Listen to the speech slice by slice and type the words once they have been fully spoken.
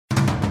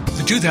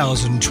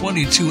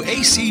2022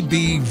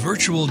 ACB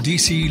Virtual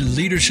DC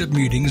Leadership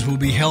Meetings will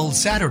be held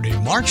Saturday,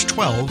 March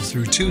 12th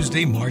through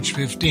Tuesday, March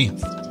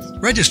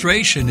 15th.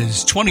 Registration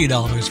is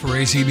 $20 for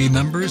ACB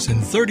members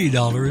and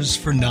 $30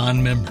 for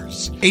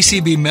non-members.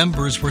 ACB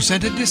members were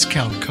sent a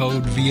discount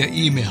code via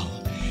email.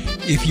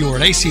 If you are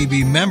an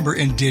ACB member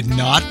and did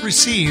not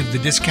receive the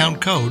discount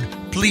code,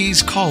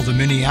 please call the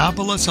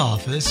Minneapolis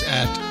office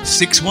at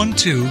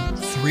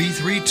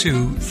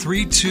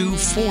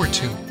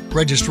 612-332-3242.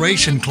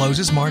 Registration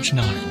closes March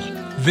 9.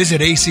 Visit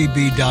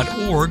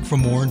acb.org for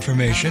more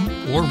information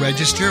or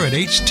register at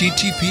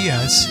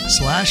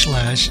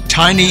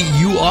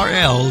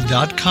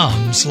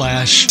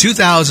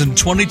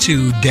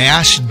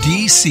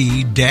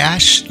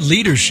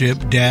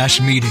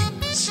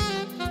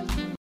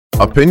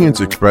Opinions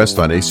expressed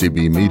on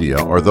ACB Media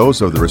are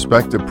those of the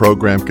respective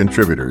program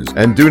contributors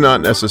and do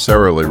not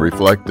necessarily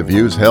reflect the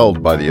views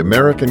held by the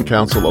American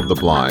Council of the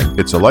Blind,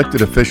 its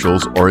elected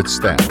officials, or its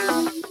staff.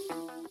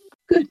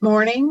 Good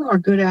morning or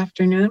good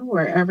afternoon,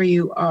 wherever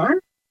you are.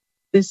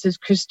 This is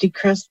Christy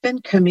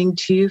Crespin coming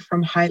to you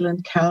from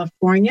Highland,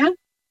 California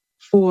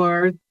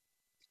for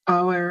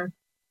our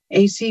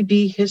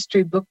ACB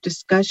History Book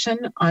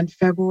discussion on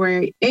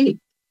February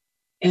 8th.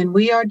 And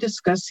we are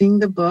discussing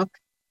the book,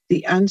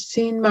 The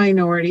Unseen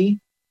Minority,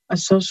 A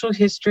Social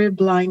History of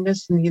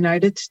Blindness in the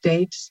United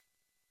States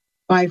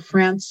by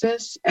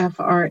Frances,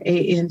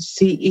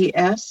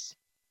 Frances,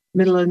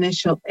 middle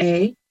initial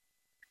A,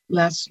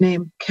 last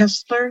name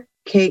Koestler,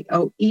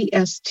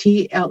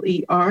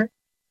 Koestler,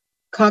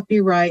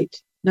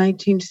 copyright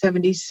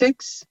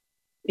 1976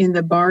 in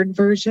the Bard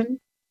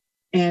version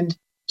and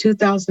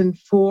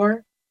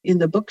 2004 in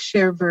the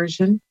Bookshare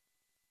version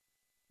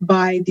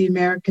by the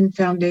American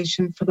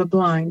Foundation for the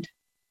Blind.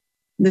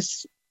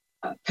 This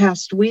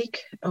past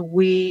week,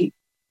 we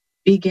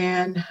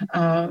began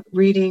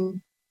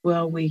reading,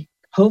 we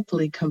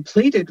hopefully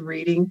completed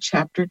reading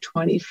chapter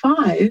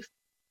 25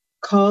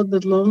 called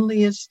The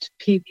Loneliest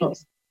People.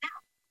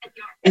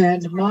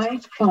 And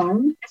my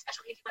phone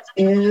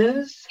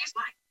is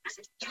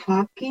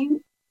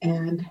talking,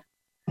 and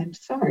I'm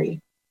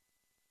sorry.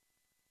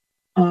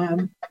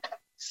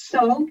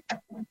 So,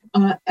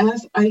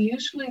 as I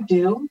usually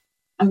do,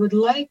 I would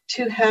like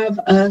to have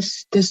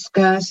us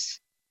discuss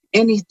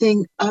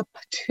anything up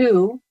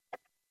to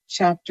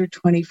chapter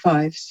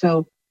 25.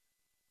 So,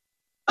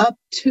 up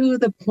to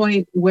the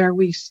point where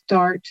we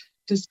start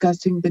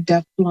discussing the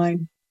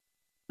deafblind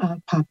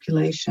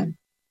population.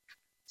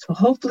 So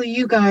hopefully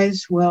you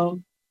guys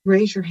will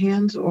raise your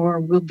hands or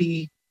we'll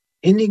be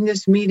ending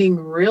this meeting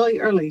really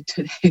early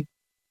today.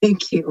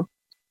 Thank you.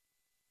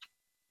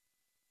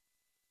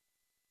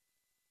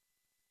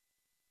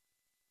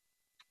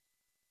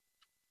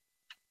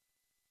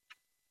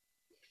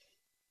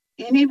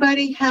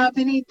 Anybody have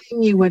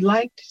anything you would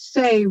like to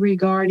say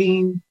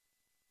regarding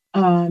this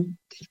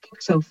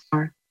book so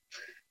far?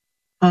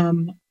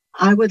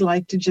 I would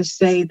like to just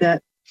say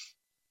that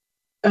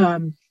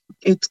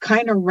it's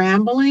kind of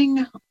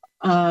rambling.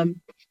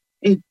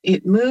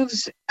 It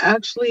moves.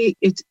 Actually,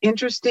 it's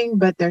interesting,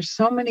 but there's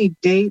so many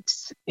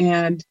dates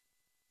and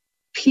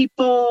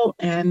people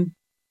and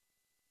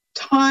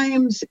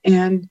times,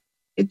 and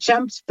it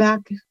jumps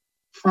back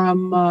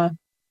from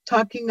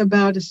talking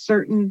about a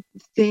certain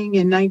thing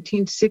in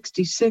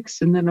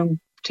 1966, and then I'll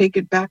take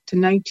it back to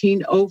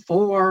 1904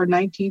 or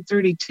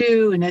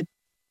 1932, and it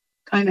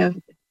kind of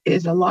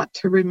is a lot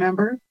to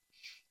remember.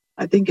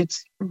 I think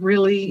it's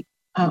really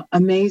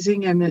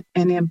amazing and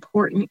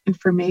important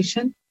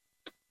information.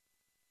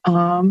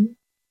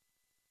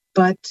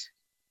 But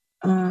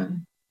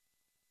who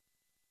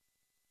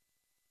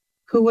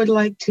would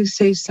like to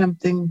say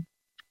something?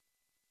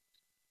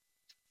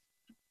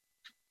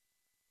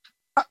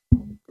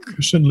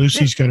 Kristen,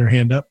 Lucy's got her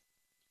hand up.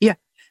 Yeah.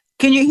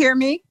 Can you hear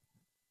me?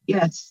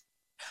 Yes.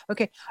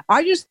 Okay.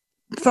 I just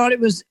thought it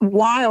was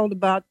wild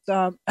about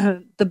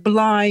the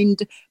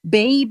blind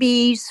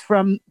babies,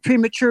 from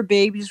premature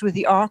babies with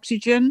the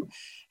oxygen,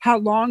 how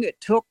long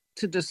it took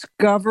to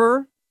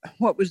discover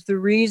what was the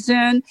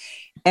reason,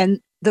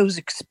 and those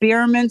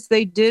experiments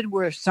they did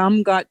where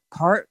some got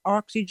part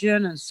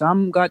oxygen and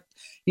some got,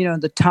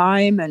 the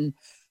time and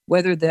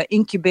whether the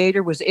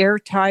incubator was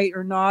airtight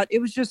or not.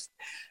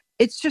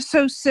 It's just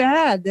so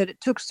sad that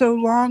it took so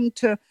long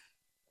to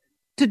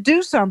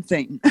do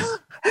something.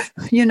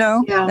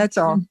 Yeah. That's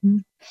all. Mm-hmm.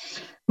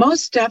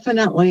 Most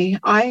definitely.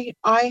 I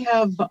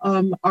have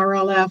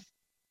RLF,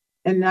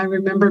 and I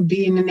remember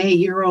being an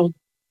 8-year-old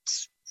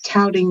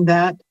touting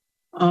that.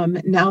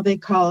 Now they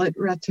call it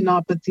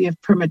retinopathy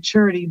of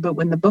prematurity, but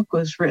when the book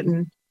was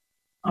written,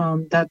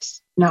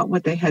 that's not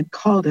what they had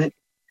called it.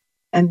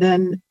 And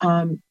then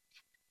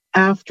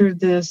after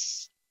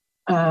this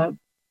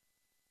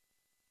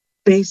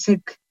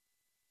basic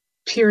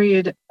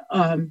period,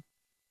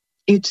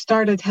 it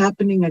started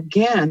happening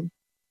again.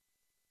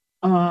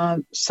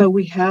 So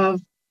we have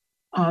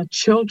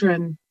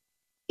children,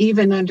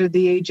 even under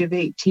the age of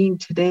 18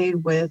 today,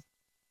 with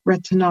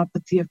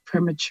retinopathy of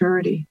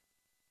prematurity.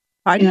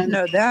 I didn't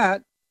know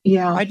that.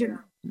 Yeah. I didn't.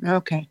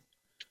 Okay.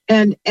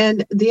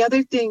 And the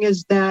other thing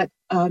is that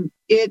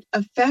it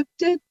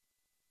affected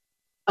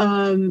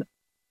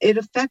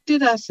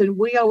us, and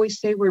we always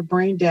say we're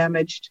brain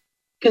damaged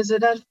because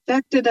it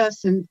affected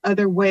us in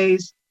other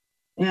ways.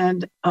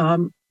 And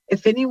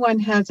if anyone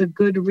has a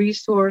good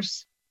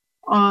resource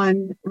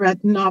on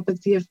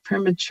retinopathy of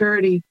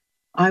prematurity,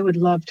 I would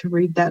love to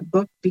read that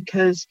book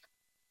because,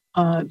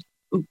 a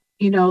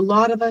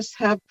lot of us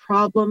have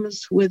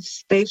problems with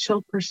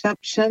spatial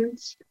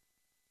perceptions.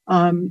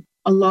 A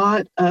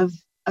lot of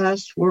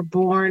us were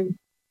born,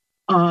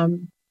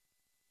 some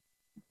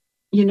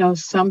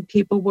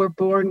people were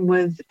born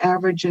with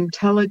average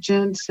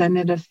intelligence, and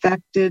it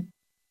affected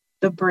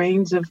the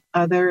brains of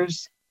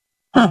others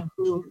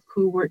who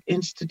were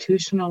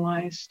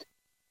institutionalized.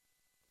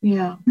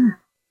 Yeah.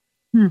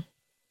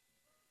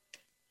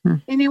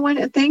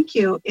 Anyone? Thank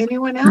you.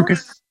 Anyone else? Okay.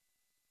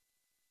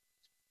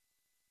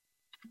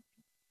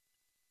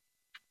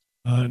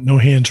 No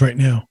hands right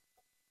now.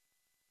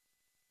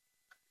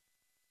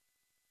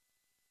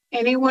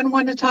 Anyone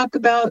want to talk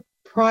about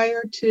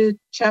prior to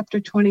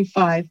chapter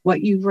 25, what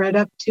you've read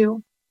up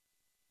to?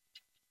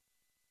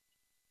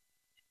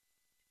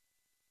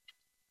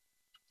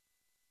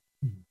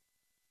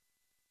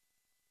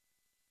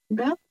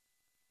 Beth?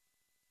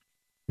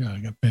 Yeah, I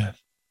got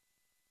Beth.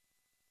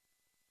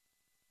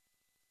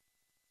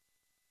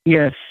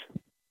 Yes.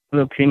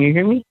 Hello, can you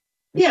hear me?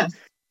 Yes.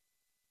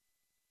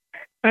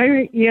 I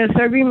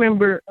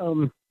remember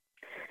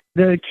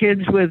the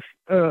kids with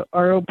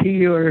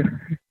ROP, or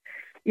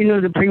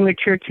the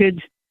premature kids,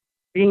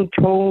 being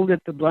told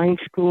at the blind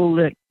school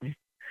that,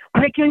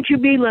 why can't you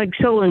be like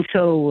so and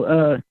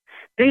so?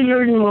 They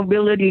learn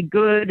mobility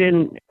good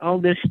and all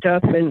this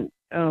stuff. And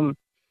there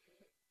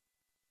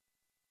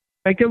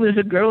was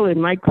a girl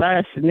in my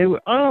class, and they were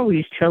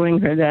always telling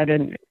her that.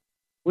 And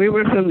we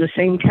were from the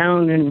same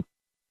town, and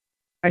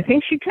I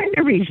think she kind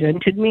of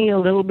resented me a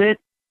little bit.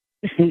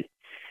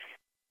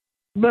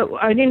 But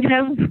I didn't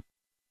have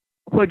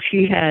what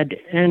she had.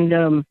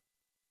 And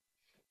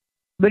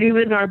but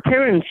even our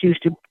parents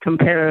used to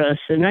compare us,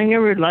 and I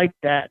never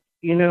liked that.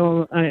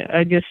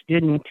 I just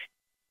didn't.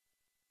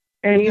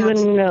 And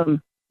even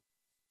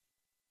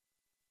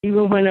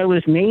when I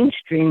was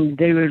mainstream,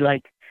 they were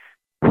like,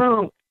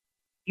 well,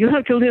 you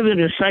have to live in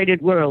a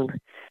sighted world.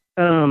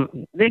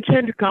 They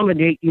can't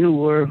accommodate you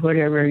or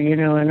whatever,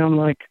 and I'm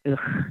like, ugh.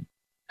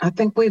 I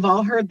think we've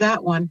all heard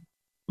that one.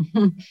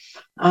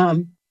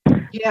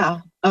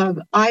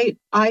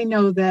 I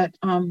know that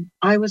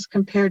I was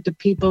compared to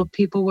people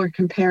were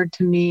compared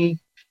to me.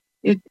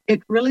 It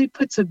really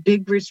puts a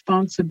big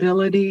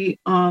responsibility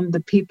on the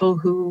people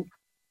who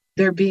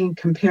they're being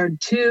compared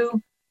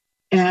to,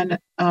 and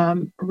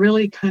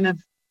really kind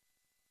of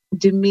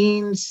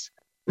demeans,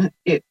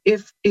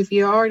 if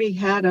you already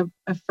had a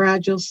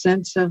fragile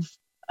sense of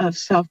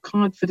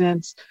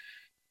self-confidence,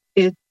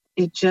 it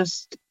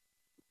just,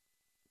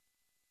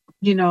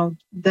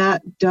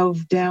 that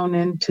dove down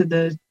into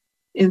the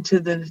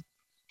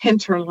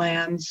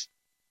hinterlands,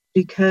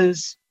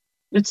 because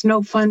it's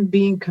no fun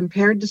being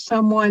compared to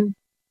someone.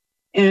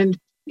 And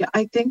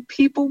I think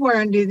people were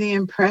under the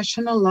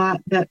impression a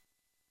lot that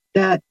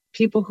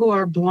people who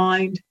are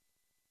blind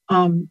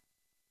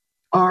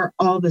are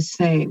all the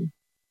same,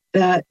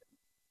 that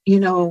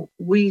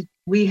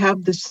we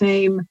have the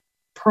same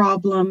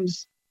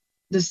problems,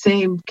 the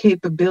same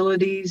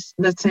capabilities,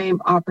 the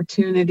same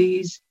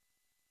opportunities,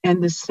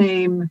 and the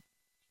same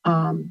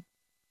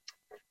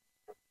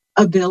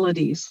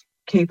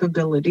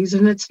capabilities.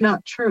 And it's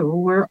not true.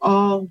 We're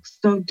all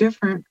so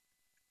different,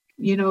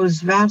 as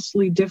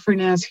vastly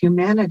different as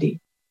humanity.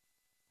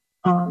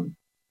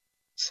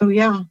 So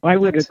yeah. I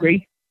would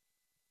agree.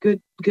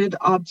 Good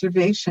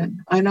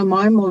observation. I know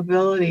my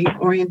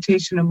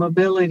orientation and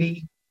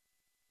mobility,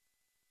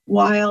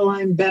 while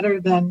I'm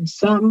better than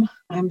some,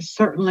 I'm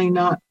certainly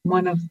not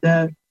one of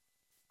I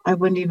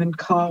wouldn't even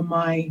call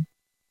my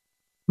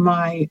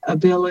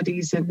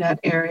abilities in that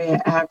area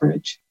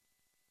average.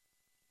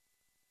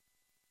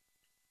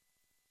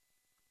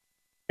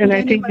 And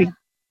I think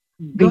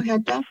go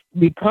ahead, Beth.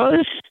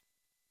 Because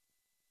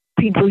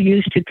people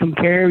used to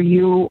compare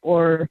you,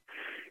 or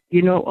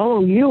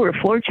oh, you were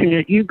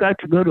fortunate, you got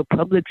to go to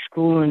public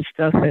school and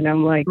stuff. And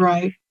I'm like,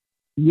 right.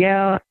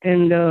 Yeah.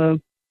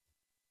 And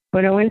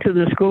when I went to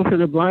the school for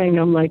the blind,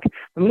 I'm like,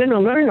 I'm going to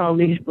learn all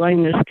these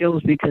blindness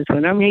skills, because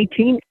when I'm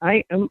 18,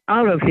 I am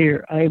out of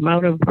here. I'm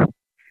out of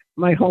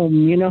my home,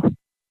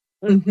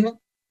 Mm-hmm.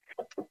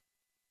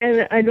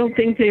 And I don't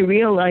think they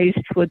realized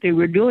what they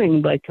were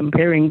doing by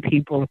comparing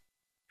people.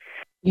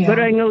 Yeah. But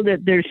I know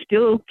that they're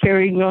still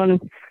carrying on.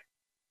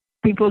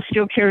 People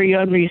still carry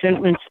on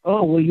resentments.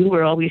 Oh, well, you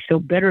were always so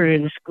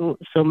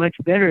much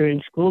better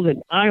in school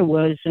than I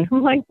was. And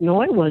I'm like,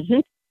 no, I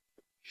wasn't.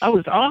 I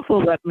was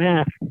awful at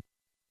math.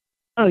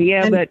 Oh,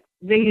 yeah, but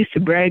they used to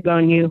brag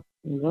on you.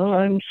 Well,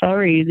 I'm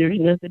sorry. There's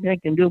nothing I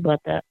can do about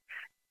that.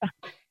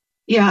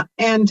 Yeah,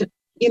 and,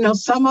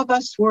 some of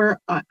us were,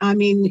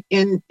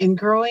 in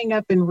growing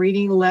up and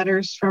reading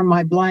letters from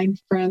my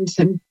blind friends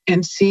and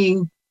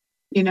seeing,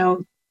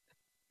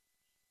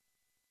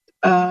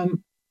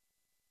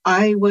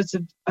 I was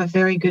a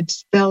very good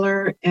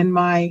speller, and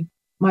my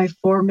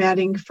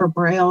formatting for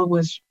Braille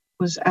was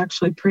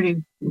actually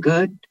pretty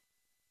good.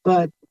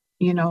 But,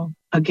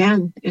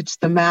 again, it's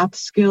the math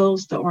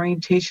skills, the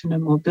orientation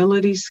and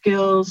mobility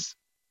skills.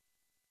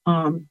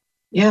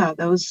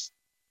 Those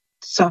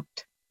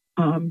sucked.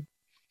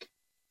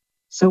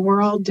 So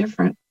we're all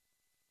different.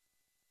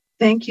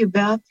 Thank you,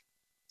 Beth.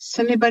 Does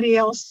anybody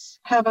else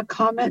have a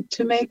comment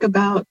to make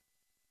about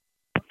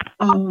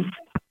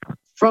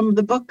from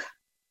the book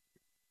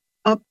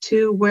up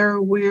to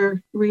where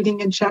we're reading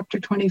in chapter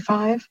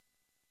 25?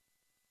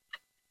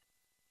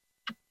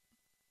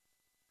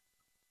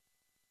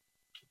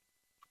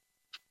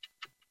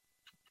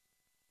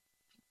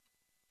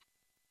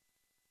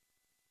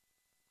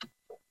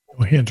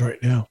 No hands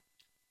right now.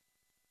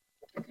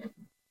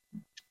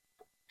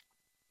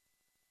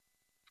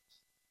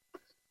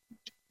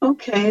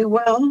 Okay,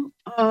 well,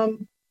 I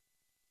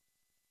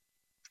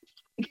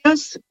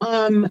guess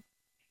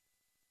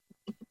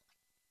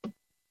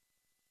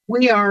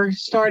we are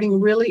starting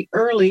really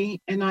early,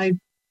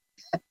 and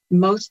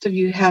most of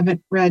you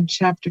haven't read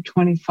chapter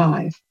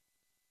 25.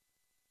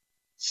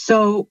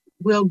 So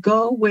we'll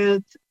go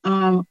with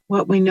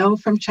what we know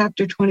from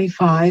chapter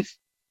 25,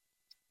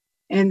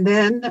 and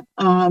then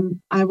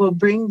I will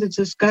bring the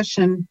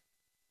discussion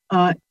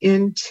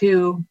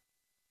into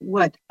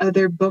what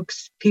other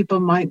books people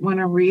might want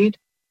to read.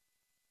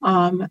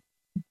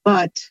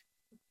 But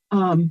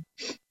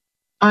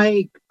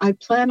I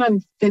plan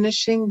on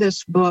finishing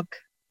this book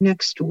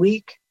next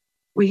week.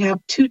 We have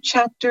 2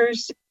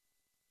 chapters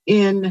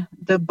in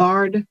the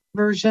Bard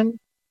version,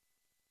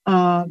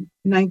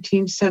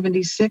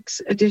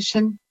 1976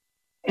 edition,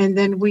 and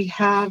then we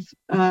have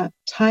a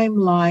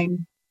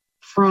timeline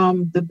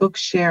from the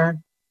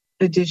Bookshare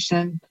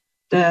edition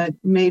that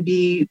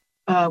maybe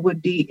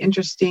would be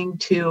interesting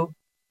to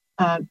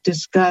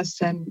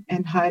discuss and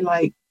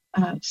highlight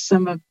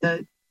some of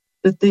the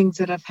things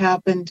that have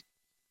happened,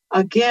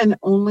 again,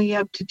 only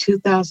up to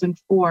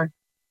 2004.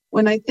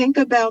 When I think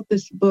about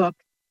this book,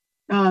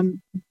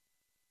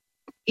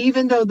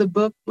 even though the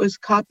book was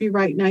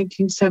copyright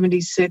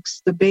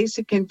 1976, the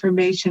basic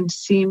information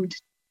seemed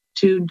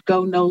to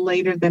go no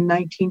later than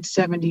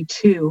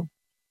 1972.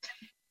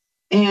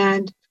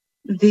 And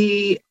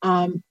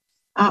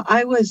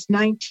I was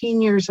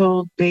 19 years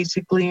old,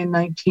 basically, in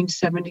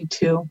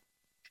 1972.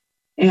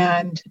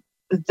 And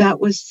that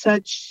was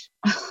such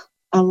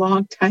a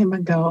long time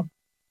ago.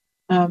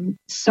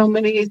 So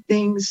many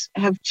things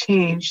have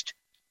changed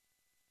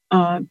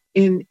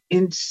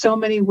in so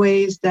many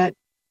ways that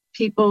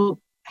people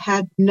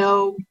had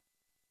no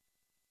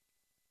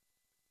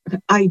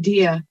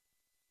idea.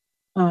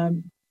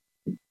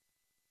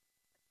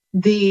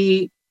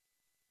 The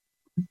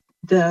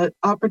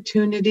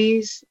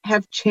opportunities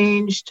have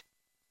changed.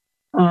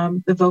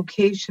 The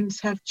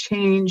vocations have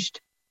changed.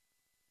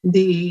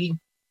 The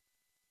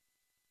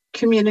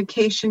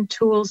communication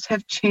tools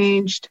have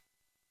changed.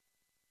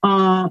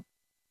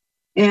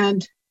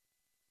 And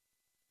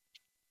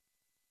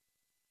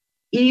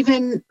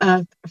even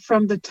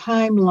from the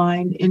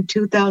timeline in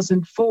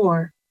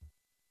 2004,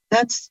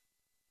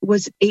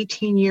 was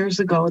 18 years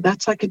ago.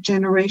 That's like a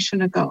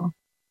generation ago.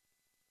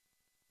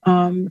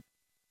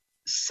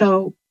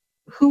 So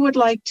who would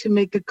like to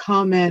make a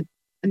comment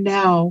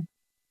now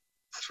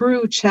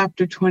through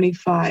chapter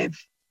 25?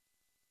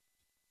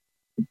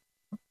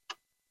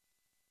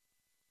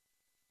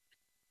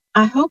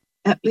 I hope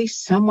at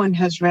least someone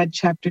has read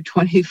chapter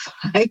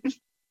 25.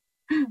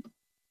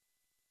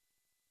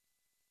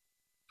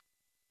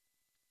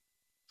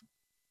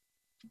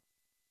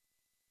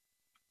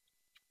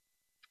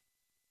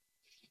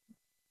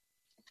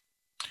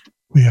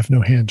 We have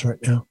no hands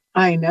right now.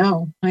 I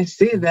know. I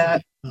see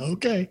that.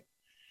 Okay.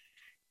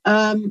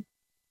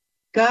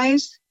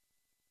 Guys,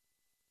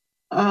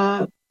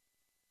 do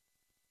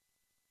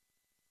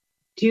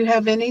you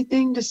have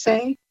anything to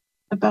say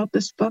about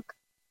this book?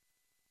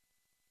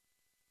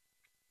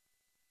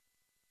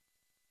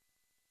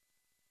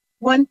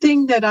 One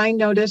thing that I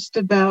noticed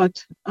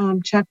about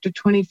chapter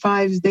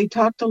 25 is they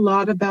talked a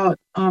lot about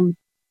the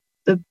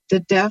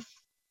deaf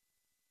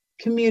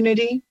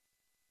community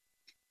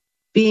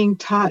being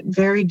taught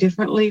very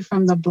differently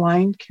from the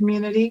blind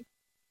community.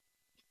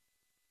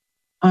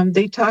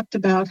 They talked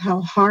about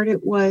how hard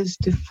it was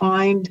to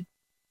find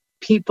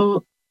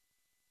people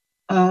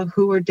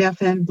who were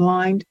deaf and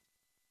blind.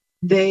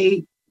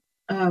 The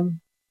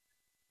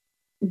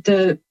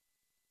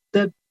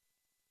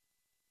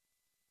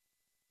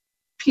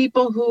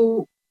people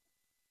who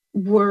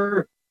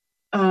were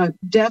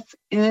deaf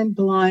and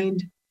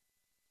blind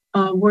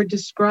were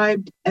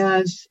described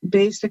as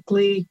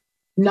basically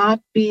not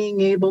being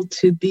able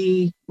to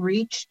be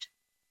reached.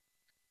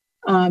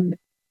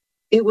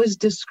 It was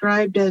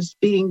described as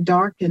being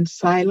dark and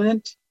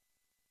silent.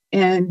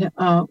 And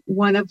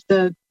one of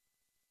the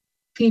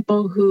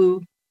people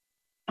who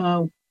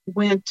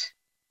went,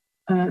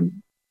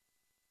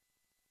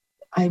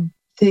 I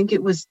think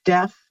it was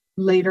deaf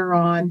later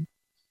on,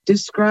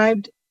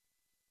 described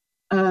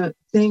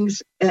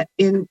things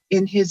in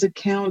his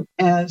account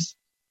as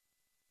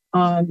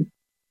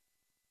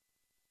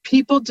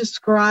People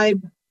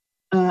describe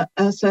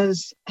us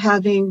as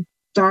having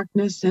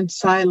darkness and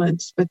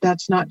silence, but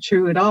that's not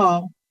true at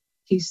all.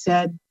 He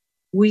said,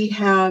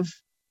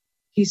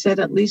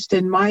 at least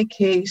in my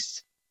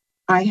case,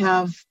 I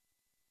have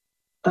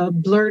a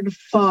blurred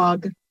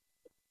fog,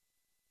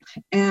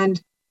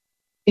 and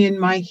in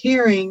my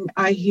hearing,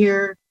 I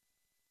hear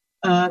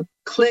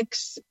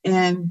clicks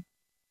and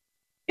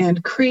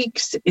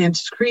creaks and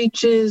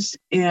screeches,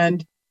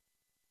 and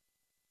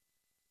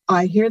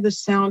I hear the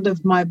sound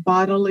of my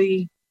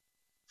bodily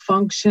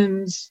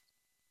functions,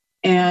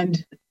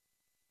 and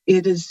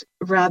it is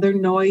rather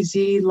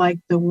noisy, like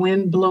the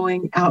wind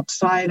blowing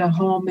outside a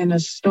home in a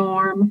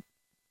storm,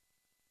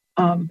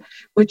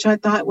 which I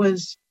thought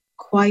was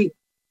quite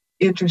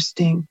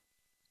interesting.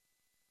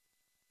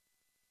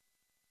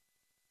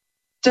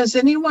 Does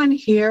anyone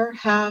here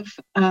have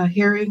a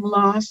hearing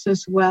loss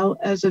as well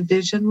as a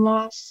vision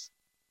loss?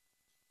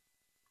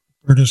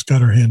 Roberta's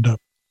got her hand up.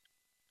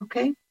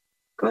 Okay,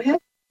 go ahead.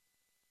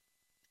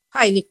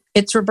 Hi,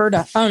 it's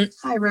Roberta.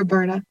 Hi,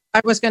 Roberta.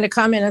 I was going to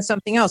comment on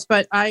something else,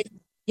 but I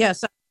can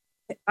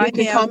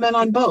comment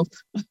on both.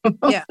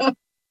 Yeah,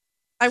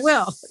 I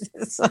will.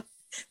 So,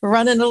 we're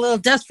running a little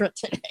desperate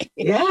today.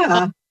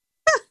 Yeah.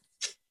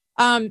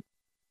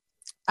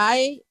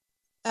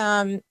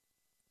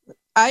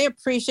 I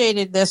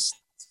appreciated this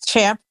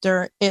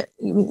chapter,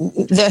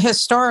 the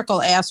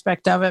historical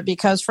aspect of it,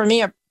 because for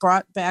me it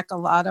brought back a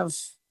lot of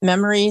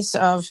memories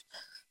of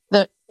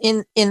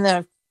in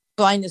the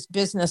blindness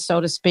business,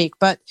 so to speak.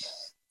 But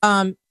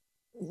a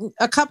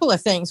couple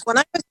of things. When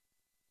I was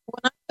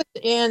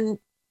in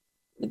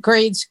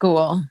grade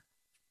school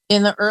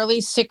in the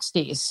early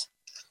 60s,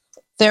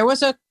 there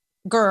was a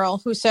girl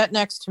who sat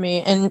next to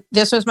me, and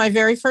this was my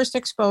very first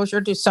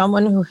exposure to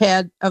someone who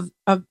who was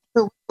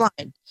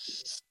blind.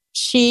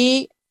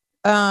 She,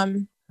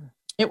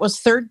 it was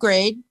third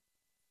grade,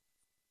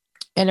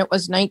 and it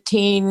was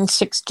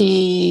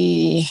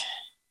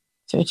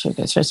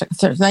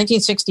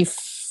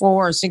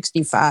 1964,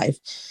 65.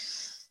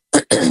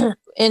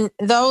 In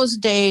those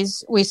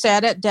days, we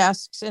sat at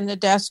desks, and the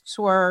desks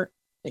were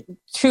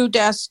 2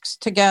 desks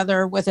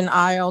together with an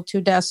aisle,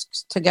 2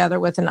 desks together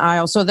with an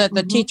aisle, so that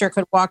the teacher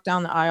could walk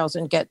down the aisles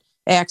and get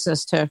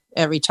access to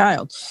every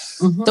child.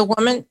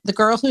 The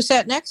girl who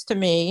sat next to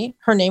me,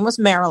 her name was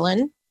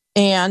Marilyn,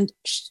 and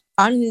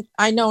I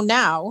know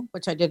now,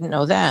 which I didn't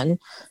know then,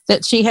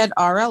 that she had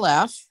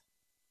RLF.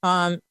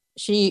 Her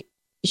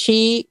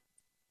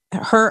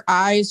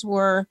eyes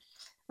were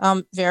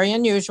very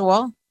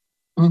unusual,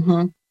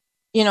 for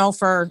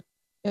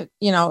 8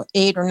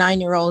 or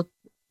 9-year-old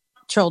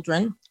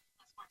children.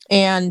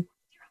 And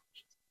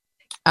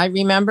I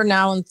remember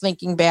now and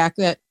thinking back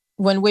that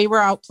when we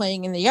were out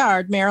playing in the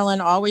yard, Marilyn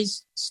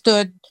always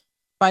stood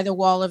by the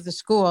wall of the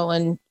school,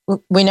 and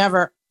we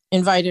never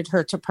invited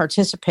her to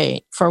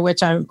participate, for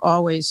which I'm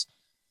always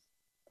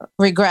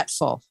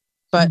regretful.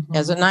 But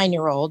as a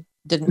 9-year-old,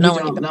 didn't know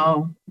anything.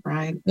 No,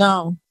 right?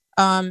 No.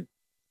 But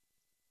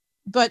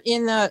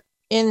in the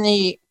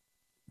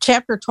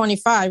chapter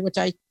 25, which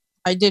I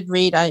did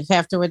read, I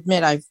have to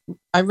admit,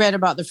 I read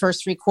about the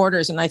first 3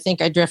 quarters, and I think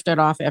I drifted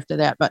off after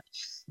that. But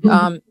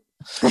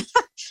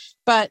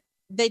but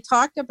they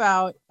talked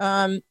about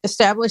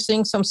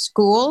establishing some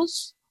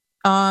schools,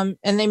 and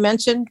they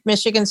mentioned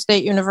Michigan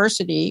State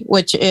University,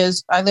 which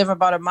is, I live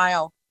about a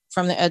mile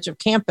from the edge of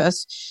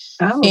campus.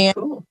 Oh, and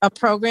cool. A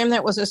program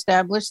that was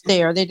established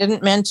there. They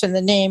didn't mention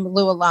the name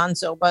Lou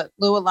Alonso, but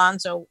Lou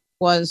Alonso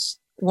was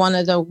one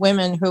of the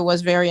women who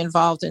was very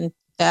involved in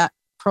that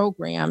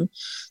program.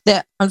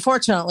 That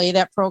unfortunately,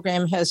 that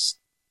program has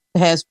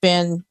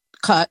been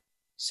cut,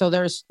 so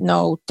there's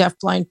no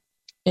deafblind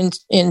in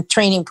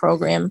training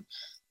program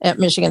at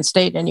Michigan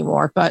State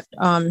anymore. But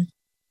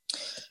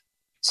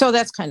so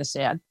that's kind of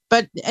sad.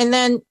 But and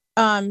then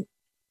I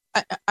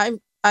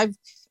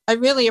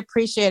really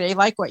appreciate it. I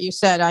like what you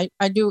said. I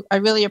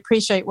really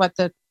appreciate what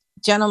the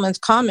gentleman's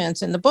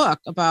comments in the book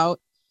about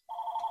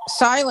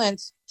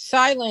silence.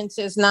 Silence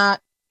is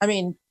not,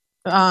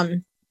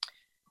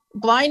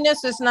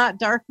 blindness is not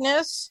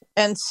darkness,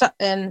 and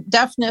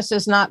deafness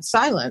is not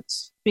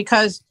silence,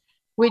 because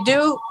we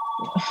do,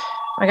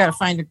 I got to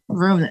find a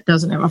room that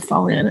doesn't have a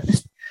phone in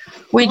it.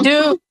 We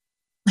do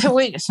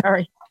hear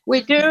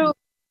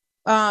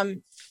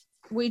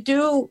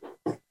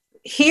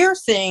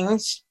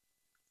things.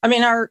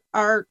 Our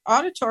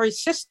auditory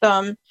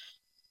system,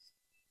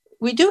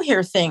 we do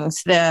hear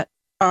things that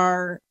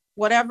are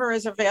whatever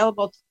is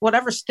available,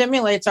 whatever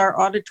stimulates our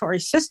auditory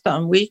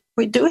system. We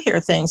do hear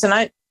things. And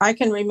I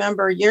can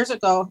remember years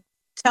ago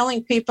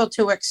telling people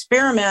to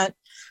experiment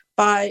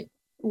by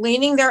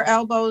leaning their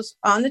elbows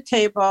on the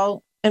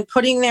table and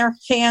putting their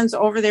hands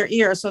over their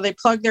ears. So they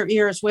plug their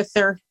ears with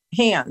their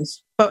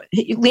hands, but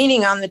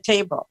leaning on the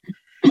table.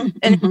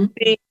 And it would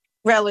be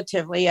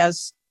relatively,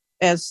 as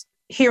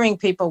hearing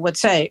people would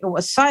say, it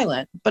was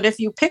silent. But if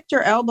you picked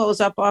your elbows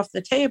up off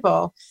the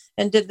table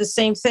and did the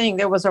same thing,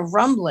 there was a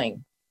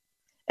rumbling.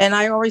 And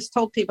I always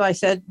told people, I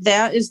said,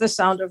 that is the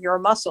sound of your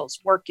muscles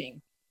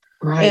working.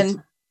 Right.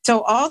 And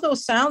So all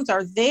those sounds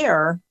are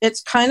there.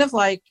 It's kind of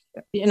like,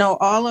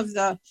 all of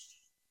the,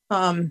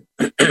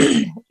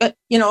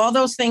 all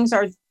those things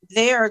are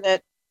there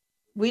that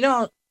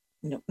they're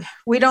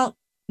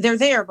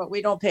there, but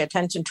we don't pay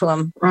attention to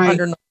them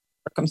under normal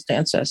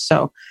circumstances.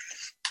 So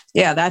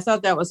yeah, I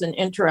thought that was an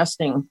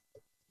interesting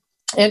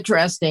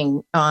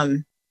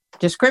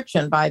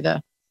description by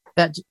that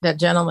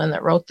gentleman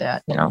that wrote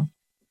that,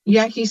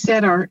 Yeah, he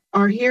said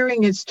our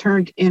hearing is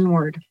turned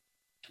inward.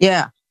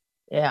 Yeah.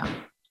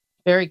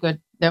 Very good.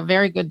 A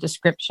very good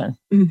description.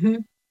 Mm-hmm.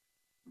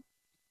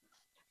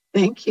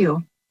 Thank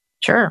you.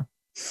 Sure.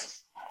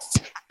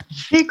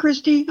 Hey,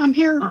 Christy, I'm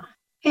here.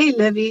 Hey,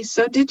 Livy.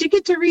 So did you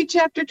get to read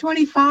chapter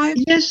 25?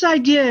 Yes, I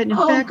did. In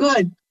fact,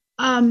 good.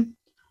 The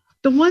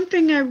one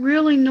thing I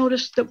really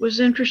noticed that was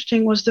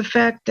interesting was the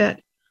fact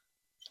that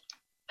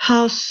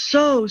how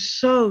so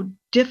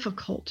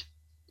difficult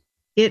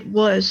it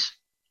was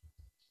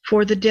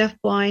for the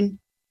deafblind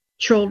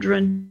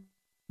children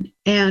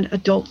and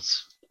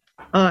adults,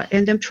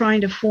 and them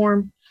trying to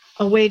form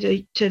a way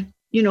to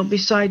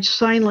besides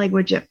sign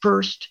language at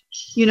first,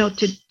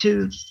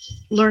 to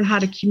learn how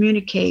to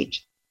communicate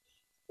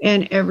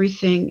and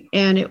everything.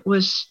 And it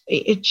was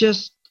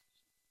just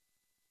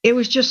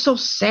so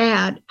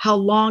sad how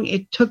long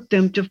it took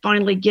them to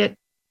finally get,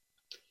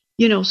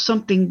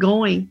 something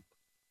going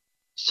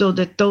so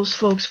that those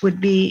folks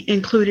would be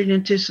included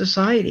into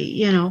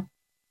society,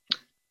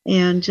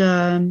 And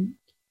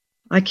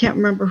I can't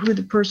remember who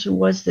the person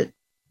was that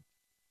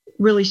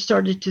really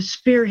started to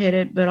spearhead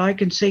it, but I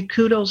can say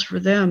kudos for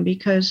them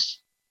because,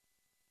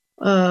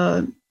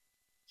 without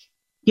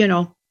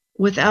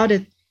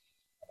it,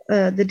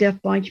 the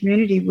deafblind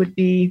community would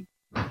be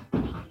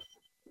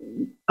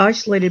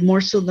isolated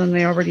more so than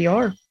they already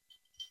are.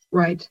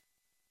 Right.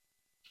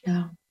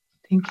 Yeah.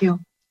 Thank you.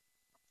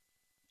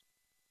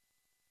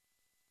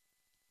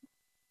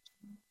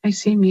 I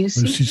see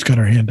Musi. Lucy's got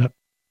her hand up.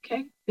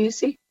 Okay,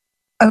 Musi.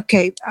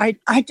 Okay,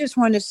 I just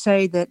want to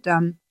say that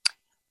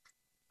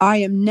I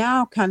am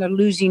now kind of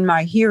losing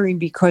my hearing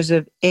because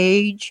of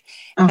age,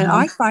 and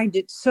I find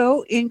it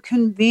so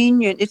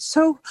inconvenient. It's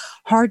so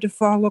hard to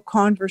follow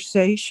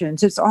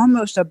conversations. It's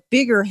almost a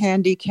bigger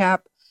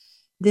handicap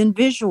than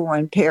visual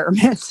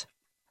impairment.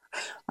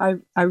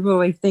 I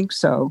really think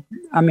so.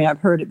 I mean, I've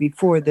heard it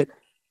before that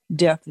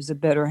deaf is a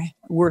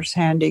worse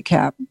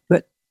handicap,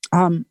 but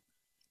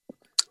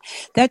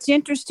that's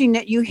interesting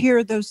that you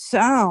hear those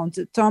sounds.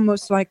 It's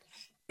almost like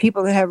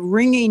people that have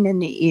ringing in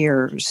the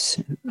ears,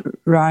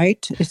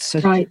 right?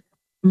 Right.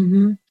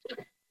 Mm-hmm.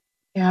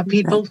 Yeah,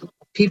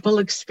 people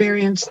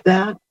experience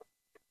that.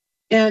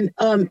 And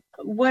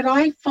what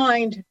I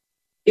find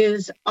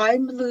is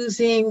I'm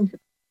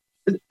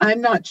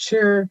not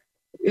sure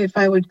if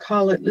I would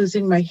call it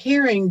losing my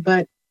hearing,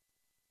 but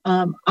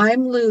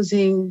I'm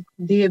losing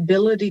the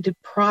ability to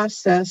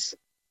process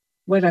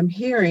what I'm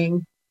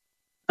hearing.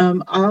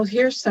 I'll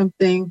hear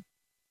something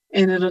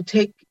and it'll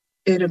take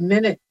it a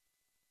minute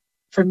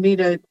for me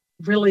to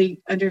really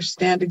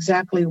understand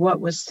exactly what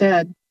was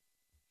said,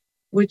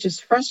 which is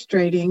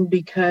frustrating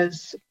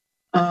because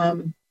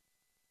you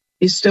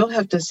still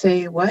have to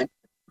say, what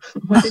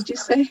did you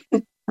say?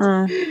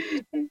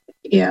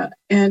 Yeah.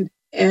 And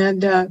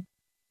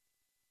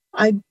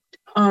I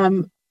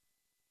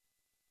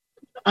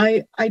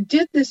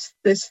did this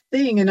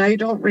thing, and I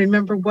don't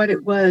remember what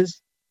it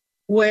was,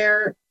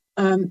 where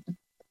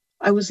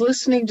I was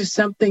listening to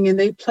something and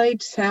they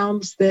played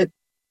sounds that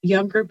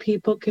younger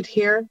people could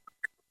hear,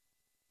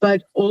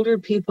 but older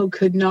people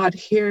could not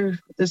hear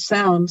the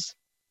sounds.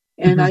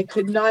 And I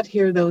could not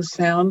hear those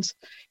sounds.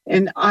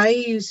 And I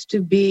used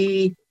to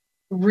be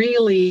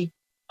really,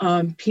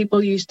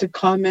 people used to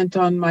comment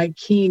on my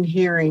keen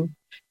hearing.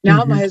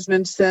 Now my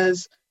husband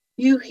says,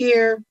 you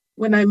hear,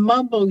 when I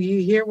mumble, you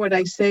hear what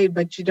I say,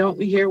 but you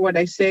don't hear what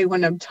I say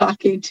when I'm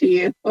talking to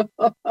you.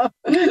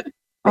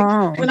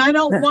 When I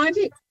don't want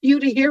you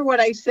to hear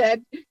what I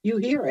said, you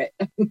hear it.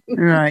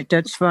 Right.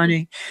 That's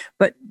funny.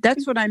 But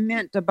that's what I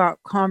meant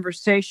about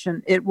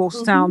conversation. It will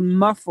sound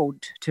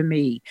muffled to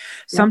me,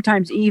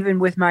 sometimes even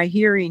with my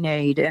hearing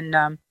aid.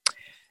 And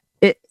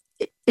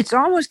it's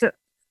almost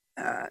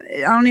I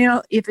don't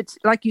know if it's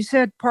like you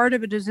said, part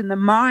of it is in the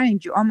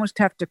mind. You almost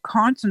have to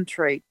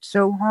concentrate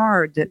so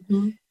hard that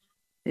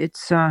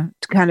it's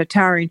kind of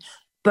tiring.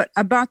 But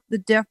about the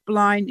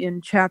deafblind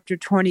in chapter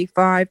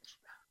 25,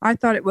 I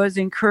thought it was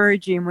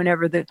encouraging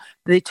whenever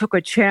they took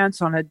a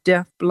chance on a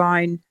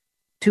deafblind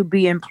to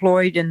be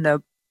employed in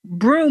the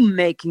broom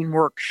making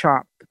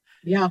workshop.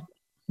 Yeah.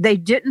 They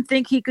didn't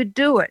think he could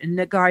do it. And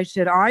the guy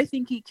said, I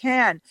think he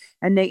can.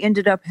 And they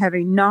ended up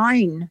having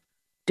 9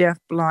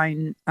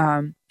 deafblind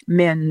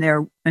men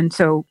there. And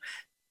so,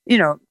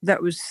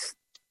 that was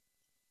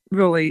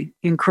really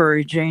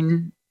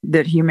encouraging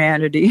that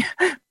humanity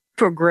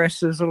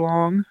progresses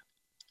along.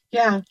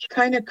 Yeah,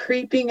 kind of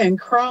creeping and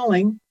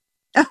crawling.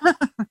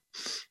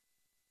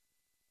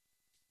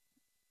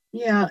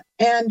 Yeah,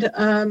 and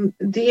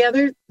the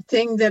other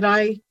thing that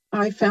I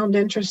found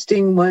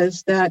interesting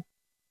was that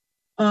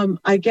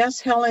I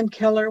guess Helen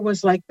Keller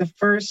was like the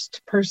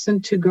first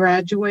person to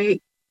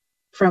graduate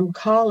from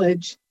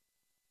college.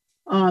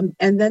 And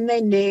then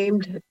they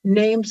named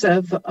names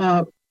of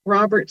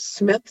Robert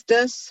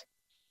Smithdas,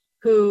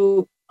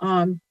 who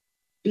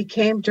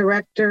became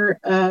director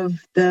of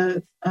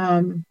the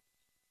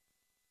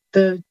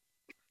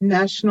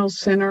National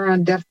Center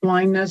on Deaf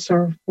Blindness,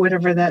 or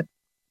whatever that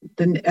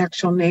the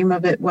actual name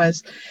of it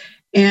was,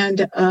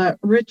 and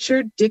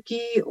Richard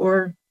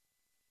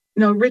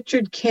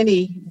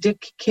Kinney,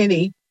 Dick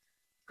Kinney,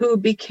 who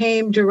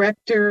became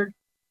director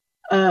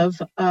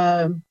of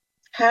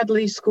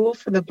Hadley School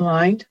for the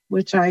Blind,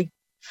 which I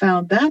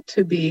found that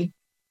to be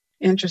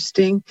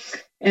interesting.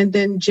 And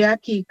then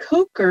Jackie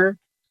Coker,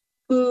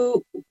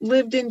 who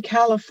lived in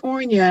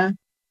California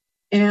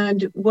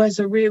and was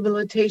a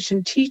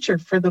rehabilitation teacher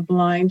for the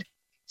blind.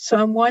 So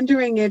I'm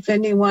wondering if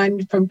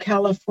anyone from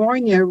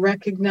California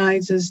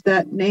recognizes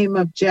that name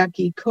of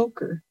Jackie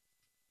Coker.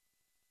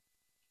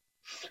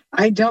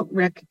 I don't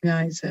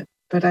recognize it,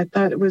 but I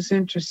thought it was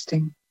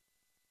interesting.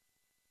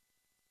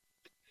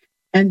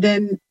 And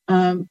then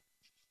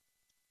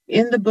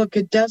in the book,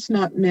 it does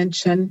not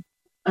mention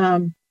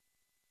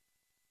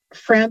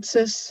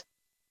Frances,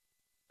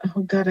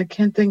 oh God, I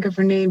can't think of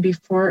her name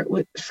before,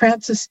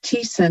 Frances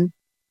Thiessen,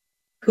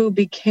 who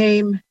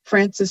became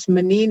Frances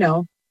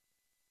Menino.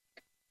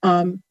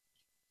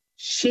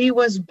 She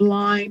was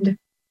blind,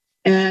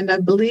 and I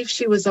believe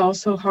she was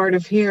also hard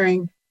of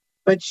hearing,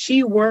 but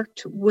she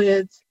worked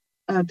with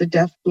the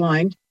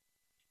deafblind.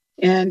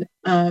 And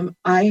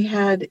I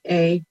had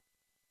a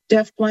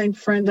deafblind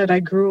friend that I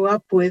grew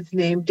up with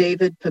named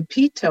David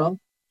Pepito,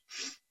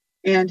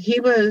 and he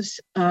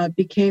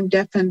became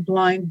deaf and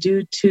blind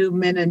due to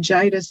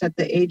meningitis at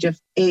the age of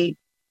 8,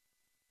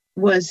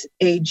 was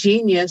a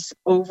genius,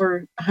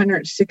 over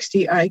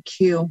 160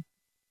 IQ,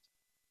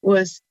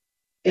 was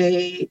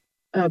a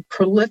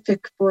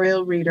prolific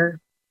Braille reader,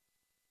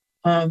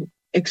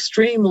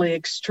 extremely,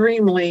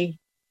 extremely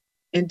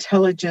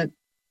intelligent,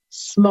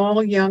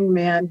 small young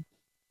man.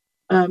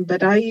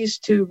 But I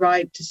used to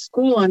ride to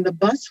school on the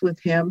bus with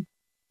him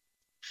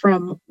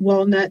from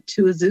Walnut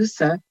to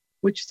Azusa,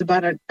 which is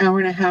about an hour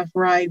and a half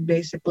ride,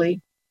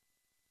 basically.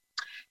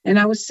 And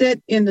I would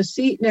sit in the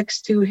seat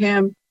next to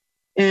him,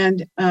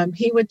 and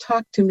he would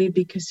talk to me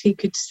because he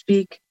could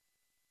speak.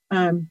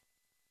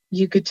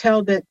 You could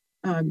tell that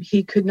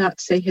he could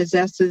not say his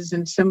S's,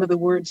 and some of the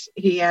words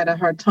he had a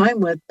hard time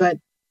with. But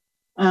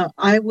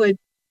I would,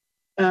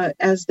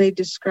 as they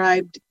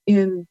described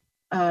in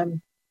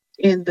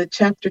the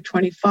chapter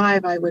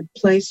 25, I would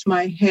place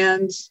my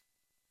hands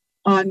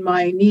on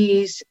my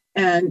knees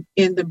and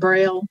in the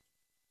Braille,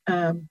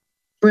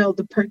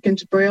 the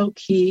Perkins Braille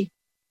key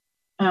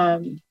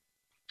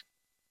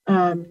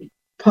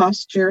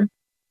posture,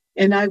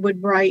 and I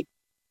would write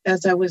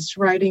as I was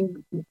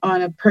writing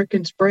on a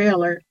Perkins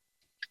Brailler,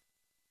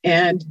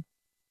 and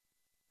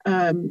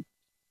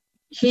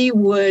he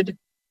would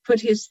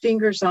put his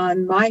fingers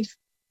on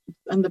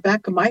the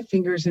back of my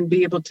fingers and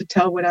be able to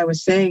tell what I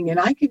was saying, and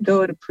I could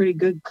go at a pretty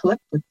good clip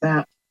with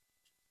that.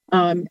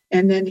 And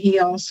then he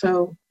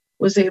also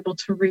was able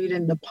to read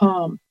in the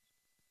palm.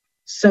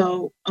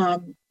 So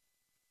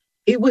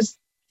it was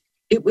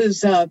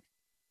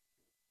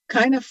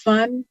kind of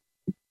fun.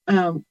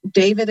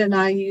 David and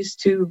I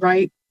used to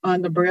write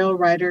on the Braille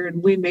writer,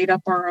 and we made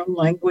up our own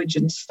language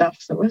and stuff.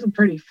 So it was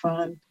pretty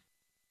fun.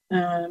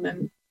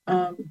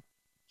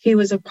 He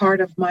was a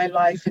part of my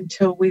life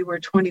until we were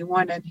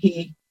 21 and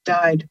he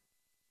died.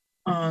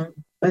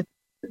 But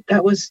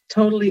that was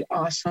totally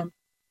awesome.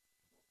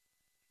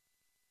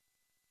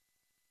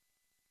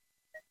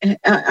 And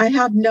I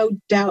have no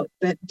doubt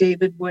that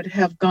David would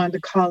have gone to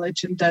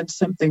college and done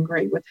something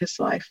great with his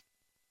life.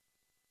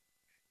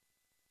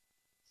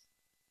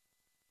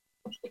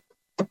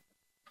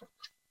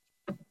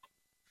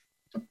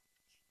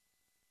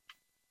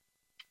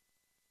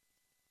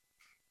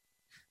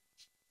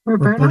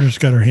 Roberta's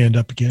got her hand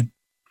up again.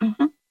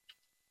 Uh-huh.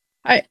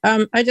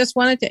 I just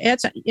wanted to add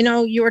something.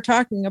 You were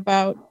talking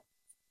about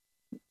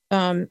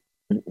how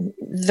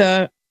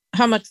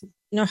much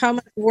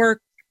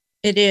work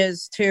it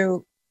is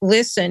to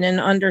listen and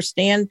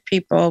understand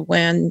people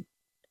when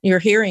your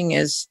hearing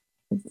is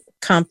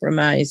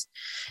compromised.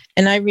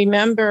 And I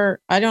remember,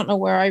 I don't know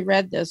where I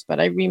read this, but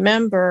I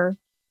remember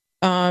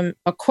a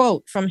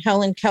quote from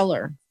Helen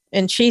Keller,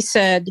 and she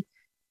said,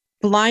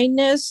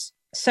 "Blindness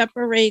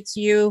separates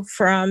you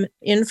from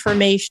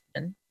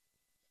information,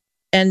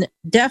 and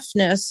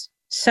deafness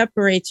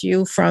separates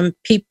you from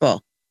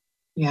people."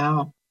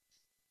 Yeah.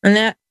 And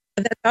that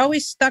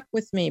always stuck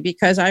with me,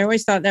 because I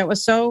always thought that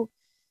was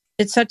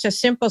it's such a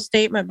simple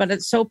statement, but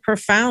it's so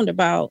profound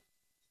about,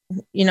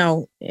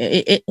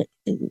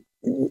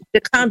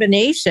 the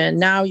combination.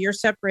 Now you're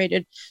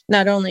separated.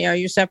 Not only are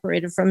you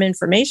separated from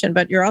information,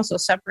 but you're also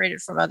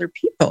separated from other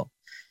people.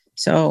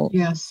 So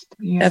yes.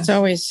 That's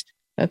always,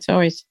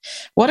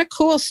 what a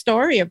cool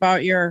story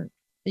about your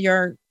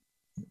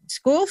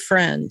school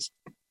friend.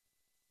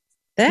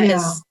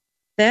 That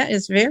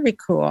is very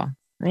cool,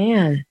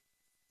 man.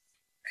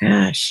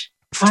 Gosh.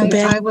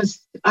 I was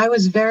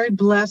very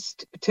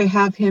blessed to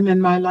have him in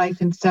my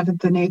life in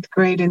 7th and 8th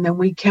grade, and then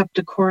we kept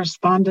a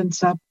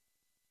correspondence up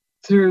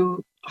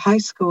through high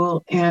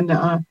school, and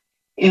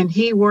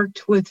he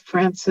worked with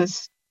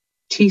Frances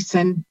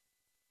Thiessen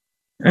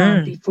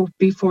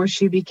before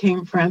she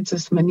became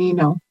Frances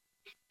Menino,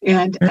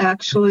 and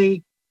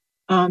actually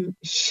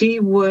she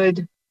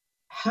would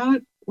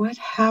what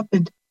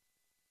happened?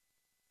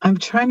 I'm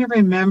trying to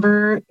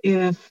remember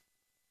if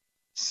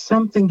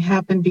something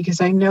happened,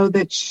 because I know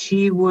that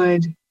she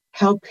would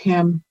help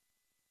him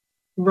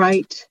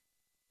write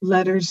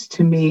letters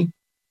to me.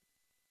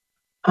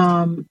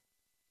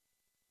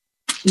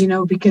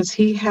 Because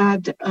he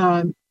had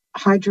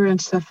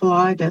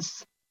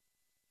hydroencephalitis.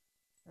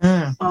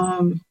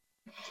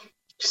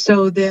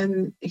 So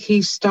then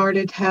he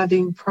started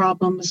having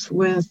problems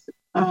with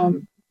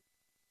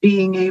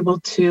being able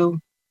to,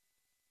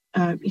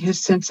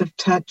 his sense of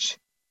touch.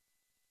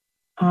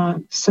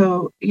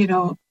 So,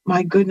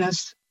 my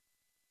goodness,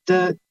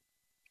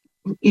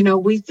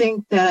 we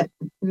think that,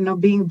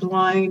 being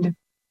blind,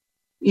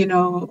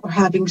 or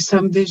having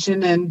some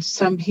vision and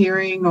some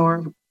hearing,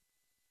 or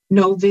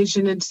no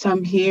vision and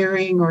some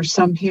hearing, or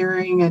some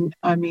hearing, and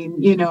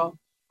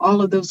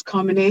all of those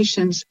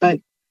combinations,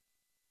 but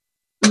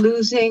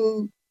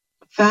losing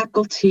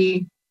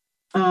faculty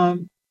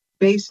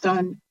based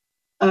on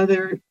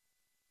other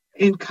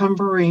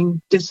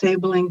encumbering,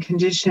 disabling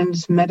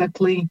conditions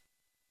medically,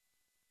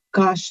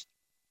 gosh,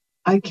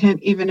 I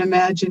can't even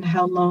imagine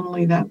how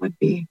lonely that would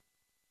be.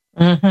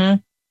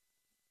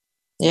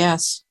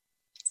 Yes.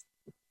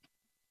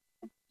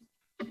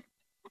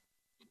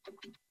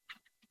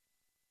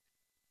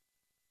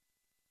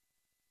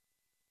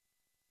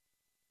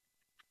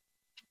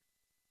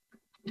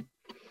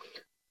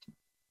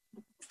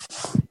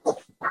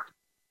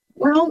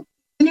 Well,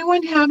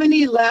 anyone have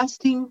any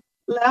last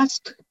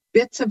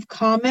bits of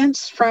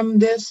comments from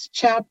this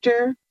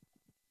chapter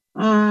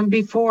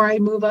before I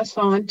move us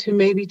on to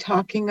maybe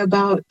talking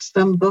about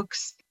some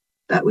books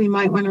that we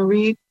might want to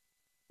read?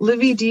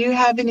 Livy, do you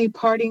have any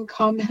parting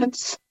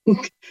comments?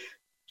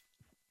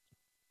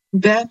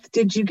 Beth,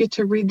 did you get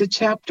to read the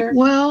chapter?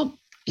 Well,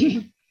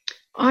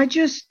 I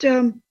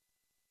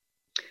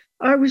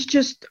was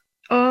just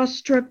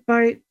awestruck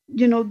by,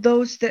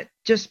 those that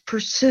just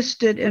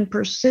persisted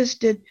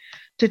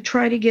to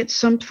try to get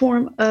some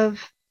form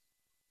of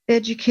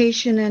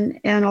education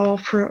and all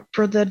for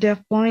the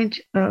deafblind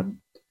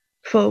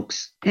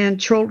folks and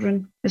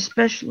children,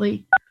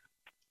 especially.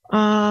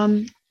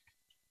 I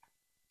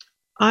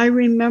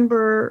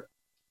remember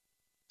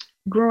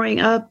growing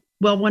up,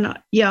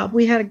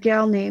 we had a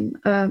gal named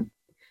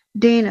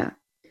Dana,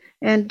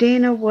 and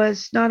Dana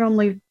was not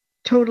only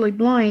totally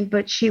blind,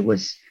 but she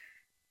was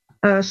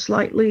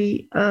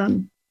slightly,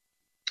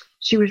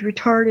 she was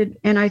retarded,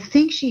 and I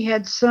think she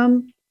had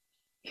some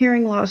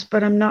hearing loss,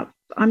 but I'm not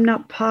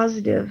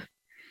positive.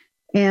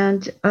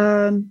 And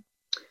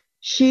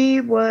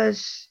she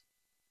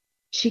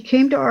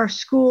came to our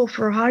school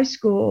for high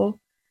school.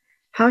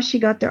 How she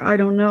got there, I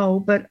don't know,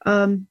 but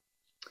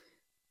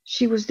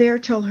she was there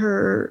till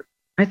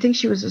I think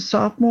she was a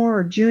sophomore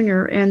or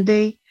junior, and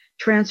they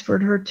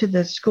transferred her to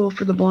the School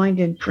for the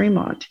Blind in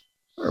Fremont,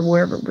 or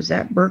wherever it was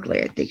at,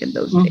 Berkeley, I think, in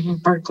those days.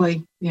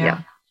 Berkeley,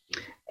 yeah.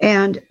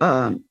 And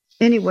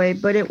anyway,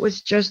 but it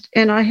was just,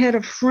 and I had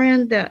a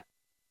friend that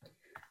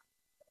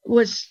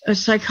was a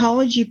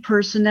psychology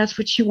person. That's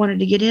what she wanted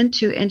to get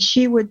into, and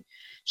she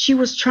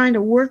was trying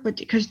to work with it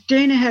because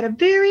Dana had a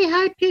very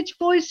high-pitched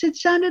voice that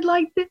sounded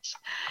like this,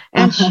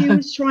 and she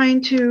was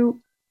trying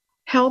to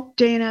help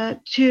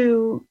Dana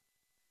to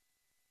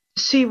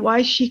see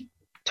why she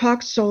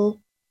talked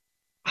so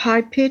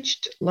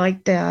high-pitched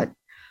like that.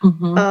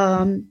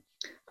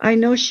 I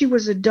know she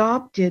was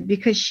adopted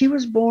because she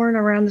was born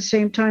around the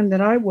same time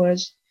that I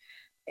was,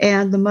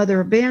 and the mother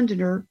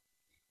abandoned her,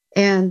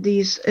 and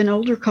an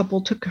older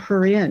couple took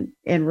her in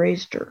and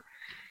raised her.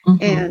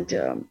 And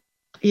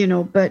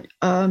but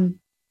the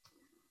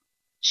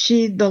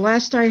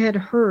last I had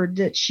heard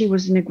that she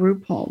was in a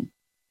group home,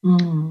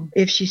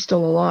 if she's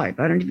still alive.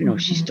 I don't even know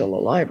if she's still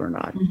alive or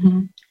not.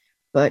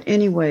 But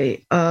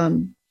anyway,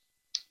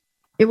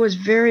 it was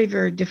very,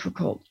 very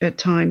difficult at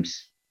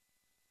times,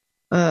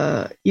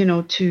 to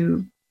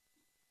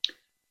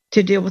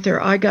deal with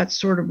her. I got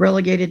sort of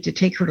relegated to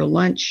take her to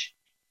lunch,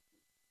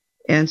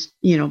 and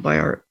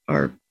by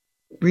our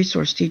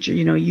resource teacher,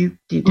 you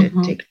need to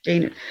take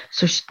Dana.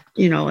 So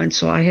and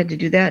so I had to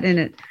do that,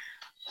 and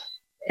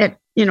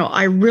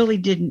I really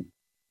didn't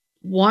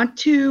want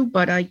to,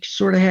 but I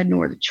sort of had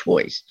no other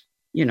choice,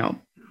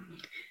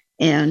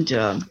 And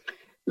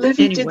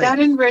Livy, did that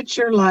enrich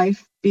your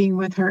life being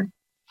with her?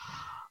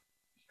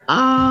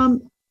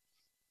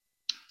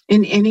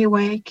 In any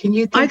way, can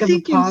you think of a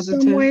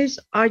positive? In some ways,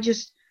 I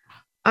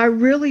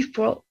really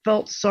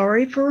felt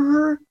sorry for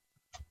her,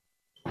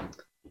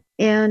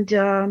 and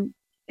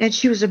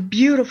she was a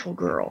beautiful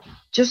girl,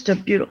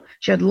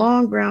 she had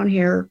long brown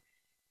hair,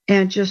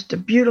 and just a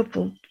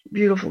beautiful,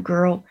 beautiful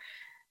girl.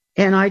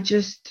 And I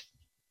just,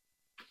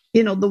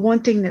 the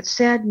one thing that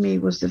saddened me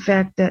was the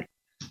fact that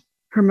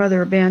her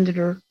mother abandoned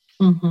her.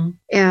 Mm-hmm.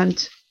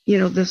 And,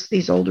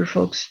 these older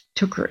folks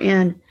took her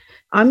in.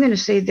 I'm going to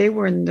say they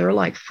were in their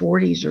like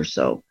 40s or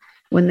so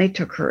when they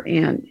took her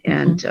in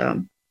and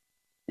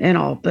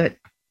all. But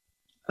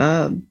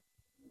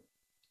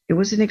it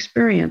was an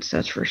experience,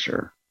 that's for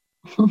sure.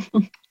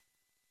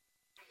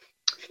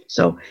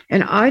 So,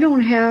 and I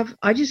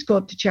just go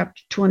up to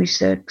chapter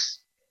 26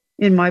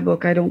 in my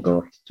book. I don't go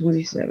up to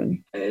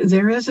 27.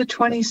 There is a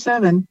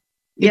 27.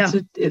 Yeah.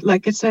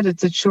 Like I said,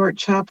 it's a short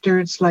chapter.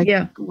 It's like,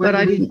 yeah, but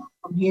I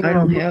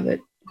don't have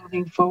it.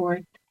 Moving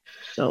forward.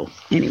 So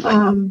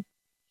anyway.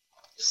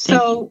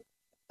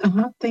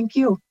 Thank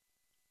you.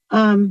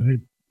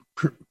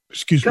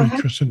 Excuse me,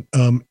 Kristen.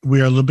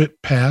 We are a little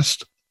bit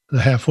past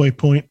the halfway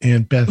point,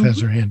 and Beth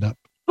has her hand up.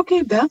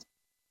 Okay, Beth.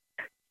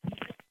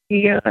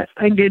 Yeah,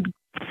 I did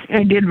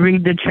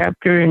read the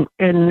chapter,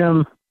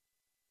 and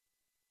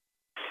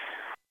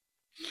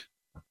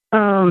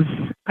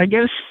I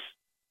guess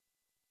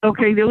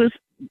there was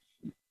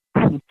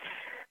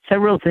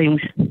several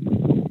things.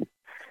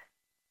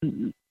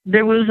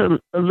 There was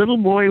a little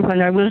boy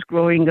when I was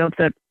growing up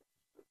that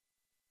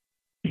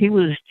he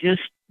was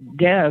just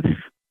deaf,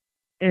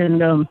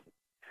 and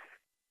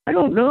I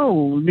don't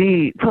know,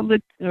 the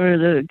public or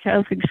the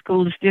Catholic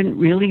schools didn't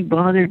really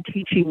bother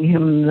teaching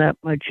him that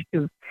much.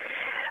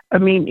 I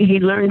mean, he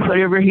learned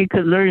whatever he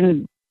could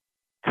learn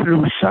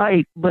through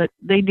sight, but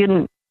they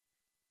didn't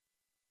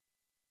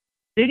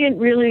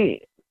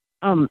really,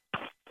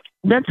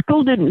 that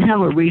school didn't have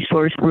a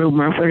resource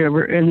room or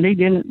whatever, and they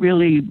didn't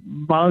really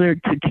bother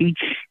to teach.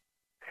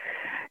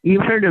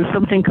 You've heard of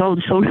something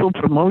called social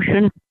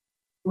promotion?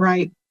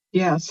 Right.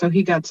 Yeah. So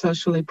he got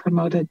socially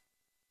promoted.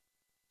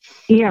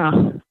 Yeah.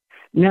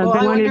 Now,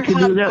 they wanted to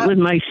do that with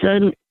my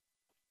son,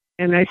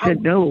 and I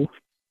said no.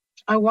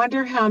 I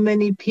wonder how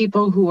many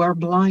people who are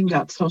blind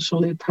got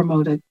socially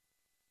promoted.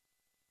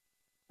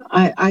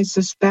 I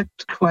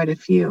suspect quite a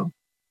few.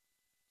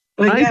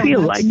 But I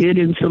feel I did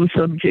in some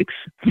subjects.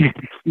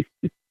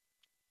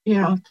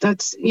 Yeah,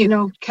 that's,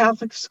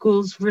 Catholic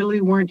schools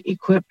really weren't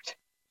equipped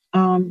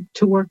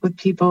to work with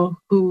people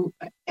who,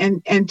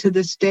 and to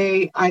this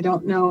day, I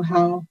don't know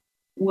how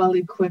well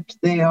equipped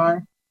they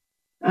are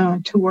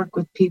to work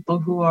with people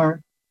who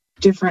learn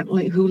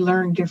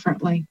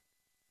differently.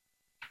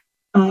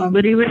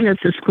 But even at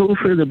the school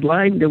for the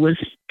blind, there was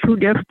 2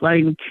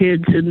 deafblind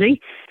kids, and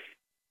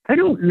I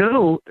don't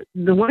know,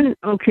 one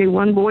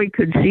boy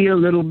could see a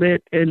little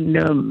bit,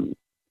 and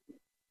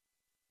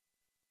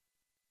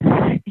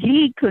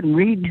he could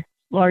read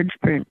large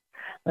print,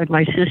 like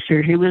my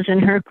sister. He was in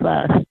her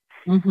class.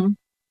 Mm-hmm.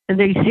 And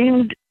they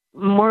seemed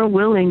more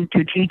willing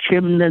to teach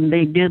him than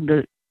they did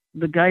the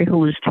guy who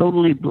was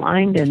totally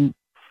blind and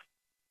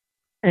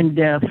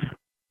deaf.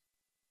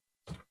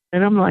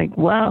 And I'm like,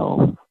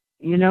 wow,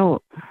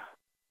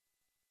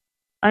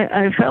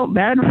 I felt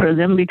bad for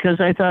them because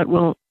I thought,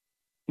 well,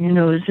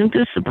 isn't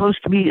this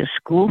supposed to be a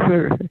school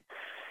for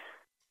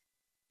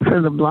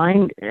the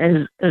blind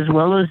as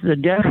well as the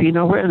deaf?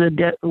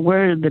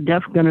 Where are the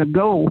deaf going to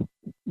go?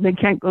 They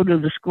can't go to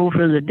the school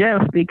for the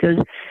deaf because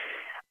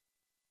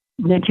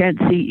they can't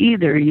see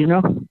either,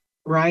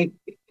 Right.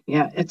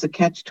 Yeah, it's a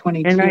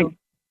catch-22.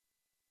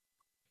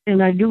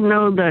 And I do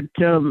know that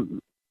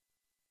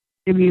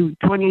if you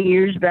 20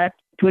 years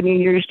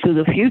to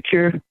the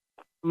future,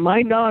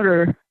 my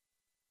daughter's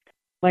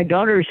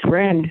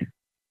friend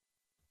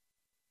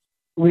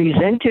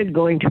resented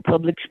going to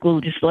public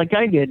school just like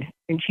I did,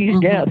 and she's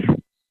deaf.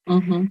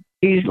 Mm-hmm.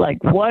 He's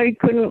like, why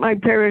couldn't my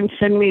parents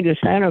send me to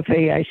Santa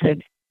Fe? I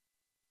said,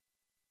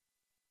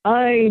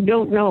 I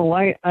don't know.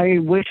 I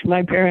wish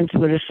my parents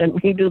would have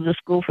sent me to the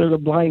school for the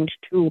blind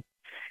too.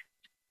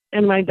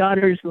 And my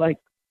daughter's like,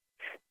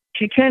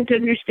 she can't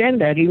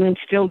understand that even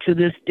still to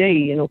this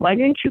day. Why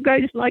didn't you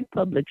guys like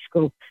public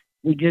school?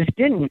 We just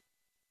didn't.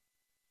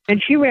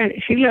 And she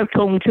left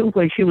home too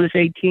when she was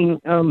 18.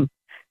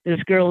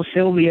 This girl,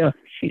 Sylvia,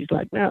 she's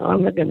like, no,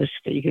 I'm not going to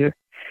stay here.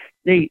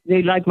 They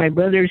like my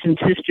brothers and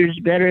sisters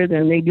better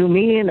than they do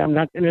me, and I'm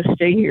not going to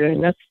stay here.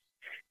 And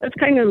that's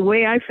kind of the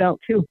way I felt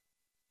too.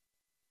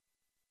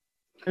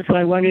 That's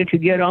why I wanted to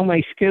get all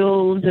my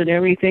skills and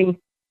everything.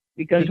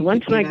 Because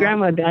once my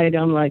grandma died,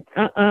 I'm like,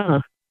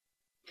 I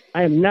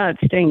am not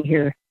staying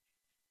here.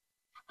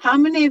 How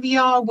many of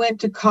y'all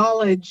went to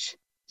college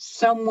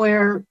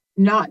somewhere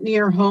not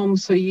near home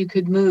so you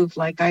could move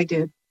like I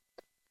did?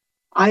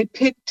 I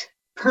picked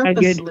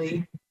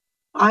purposely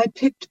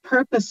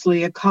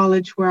a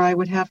college where I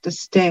would have to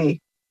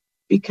stay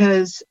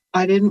because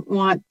I didn't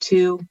want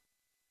to.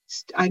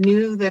 I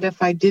knew that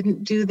if I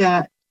didn't do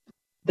that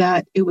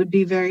it would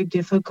be very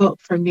difficult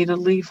for me to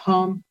leave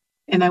home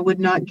and I would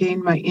not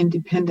gain my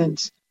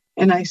independence.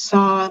 And I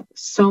saw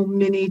so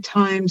many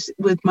times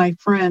with my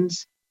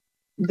friends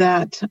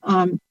that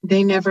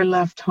they never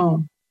left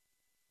home.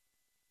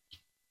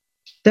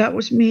 That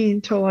was me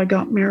until I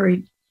got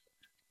married.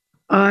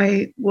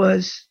 Actually,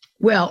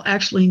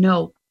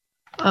 no.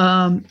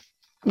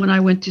 When I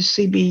went to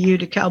CBU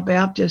to Cal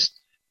Baptist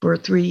for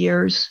 3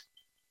 years,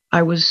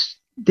 I was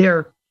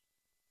there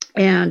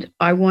And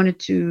I wanted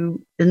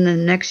to, and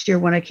then next year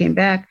when I came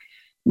back,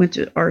 went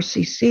to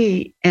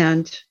RCC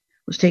and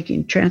was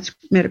taking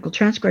medical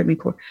transcribing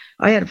course.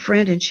 I had a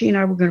friend and she and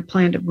I were going to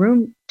plan to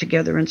room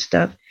together and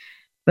stuff,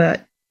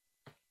 but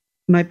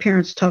my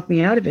parents talked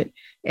me out of it.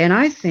 And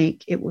I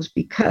think it was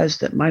because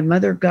that my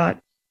mother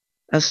got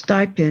a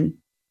stipend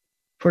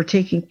for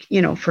taking,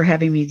 for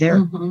having me there.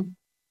 Mm-hmm.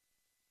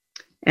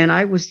 And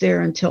I was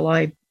there until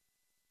I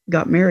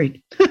got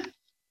married.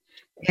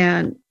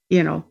 And,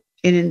 and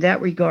in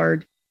that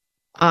regard,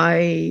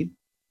 I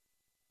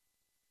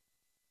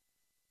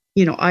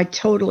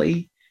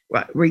totally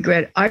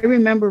regret it. I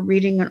remember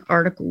reading an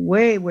article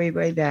way, way,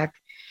 way back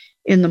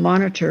in the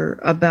Monitor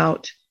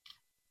about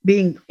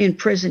being in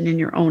prison in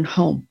your own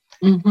home.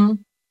 Mm-hmm.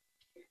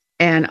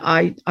 And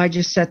I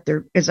just sat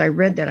there as I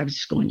read that. I was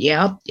just going,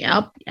 yep.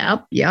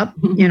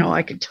 Mm-hmm.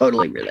 I could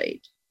totally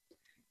relate.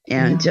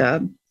 And,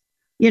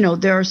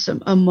 there are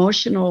some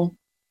emotional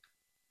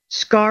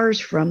scars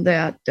from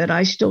that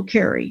I still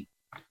carry.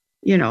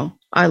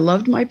 I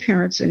loved my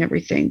parents and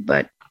everything,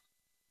 but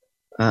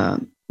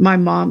my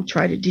mom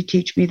tried to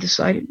teach me the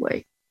sighted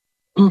way.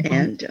 Mm-hmm.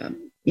 And,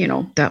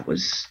 that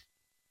was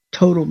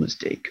total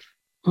mistake.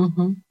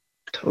 Mm-hmm.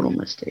 Total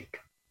mistake.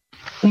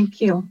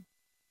 Thank you.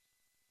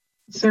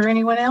 Is there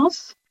anyone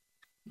else?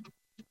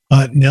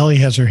 Nellie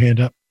has her hand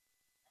up.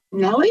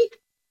 Nellie?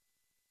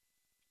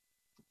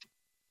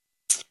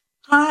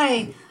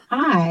 Hi.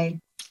 Hi.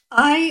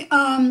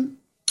 I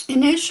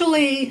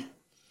initially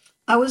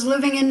I was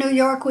living in New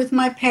York with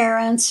my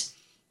parents,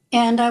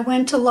 and I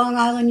went to Long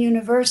Island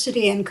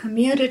University and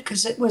commuted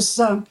because it was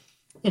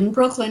in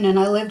Brooklyn and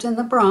I lived in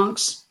the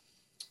Bronx.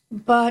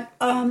 But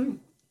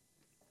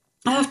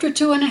after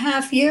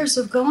 2.5 years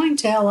of going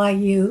to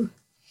LIU,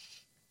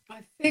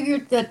 I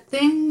figured that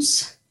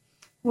things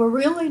were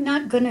really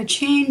not going to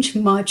change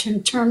much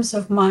in terms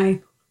of my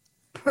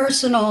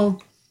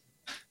personal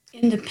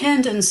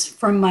independence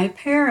from my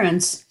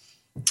parents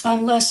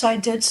unless I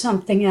did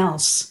something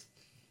else.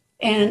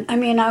 And I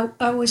mean,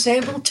 I was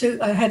able to,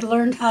 I had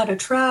learned how to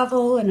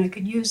travel and I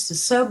could use the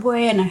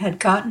subway, and I had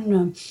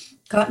gotten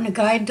a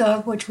guide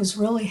dog, which was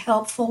really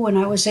helpful when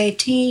I was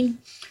 18.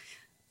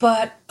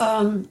 But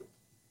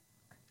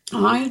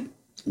I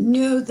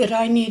knew that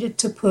I needed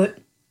to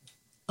put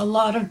a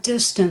lot of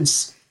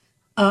distance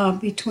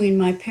between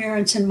my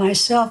parents and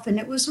myself. And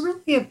it was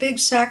really a big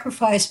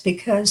sacrifice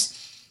because,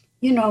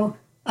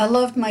 I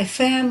loved my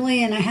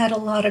family and I had a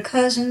lot of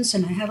cousins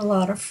and I had a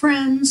lot of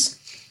friends.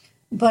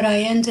 But I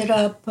ended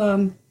up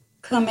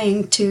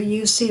coming to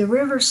UC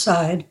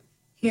Riverside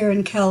here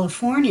in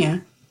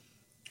California.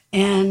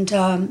 And,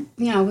 I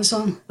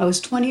was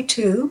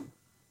 22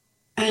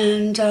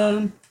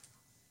 and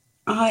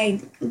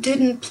I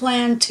didn't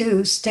plan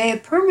to stay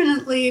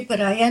permanently,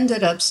 but I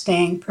ended up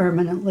staying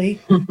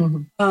permanently.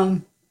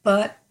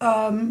 But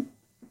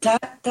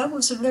that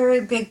was a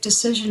very big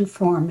decision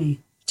for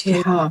me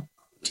to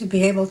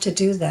be able to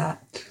do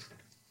that.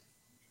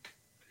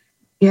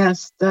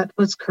 Yes, that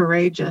was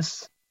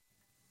courageous.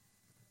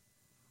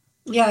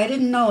 Yeah, I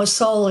didn't know a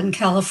soul in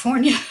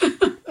California.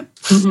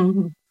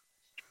 Mm-hmm.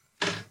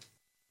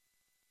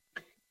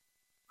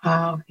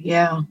 Wow,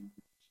 yeah.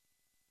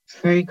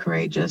 Very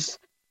courageous.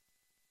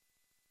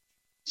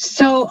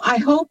 So I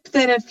hope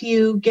that if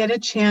you get a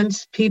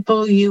chance,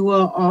 people, you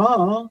will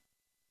all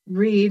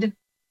read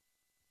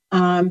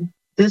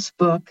this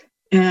book.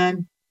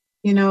 And,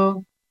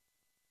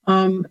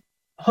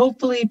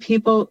 hopefully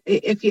people,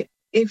 if you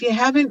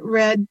haven't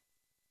read,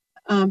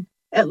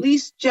 at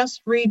least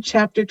just read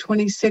chapter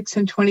 26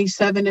 and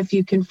 27 if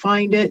you can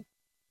find it.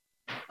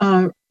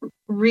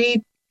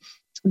 Read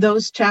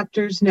those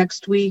chapters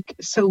next week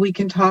so we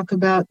can talk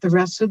about the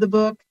rest of the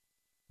book,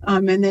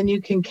 and then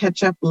you can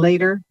catch up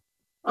later.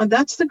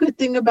 That's the good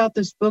thing about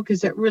this book,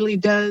 is it really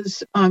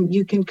does,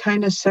 you can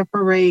kind of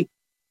separate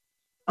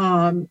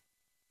and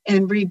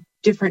read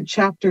different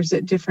chapters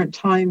at different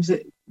times,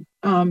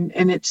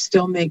 and it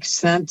still makes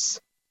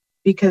sense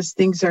because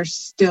things are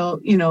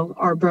still,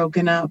 are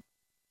broken up.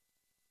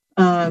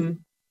 Another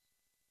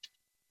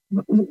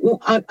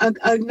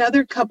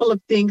couple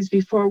of things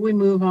before we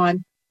move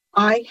on.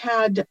 I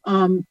had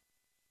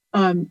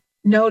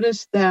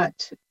noticed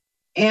that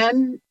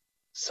Anne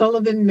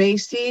Sullivan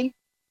Macy,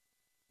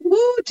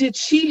 did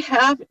she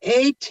have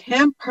a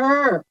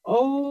temper?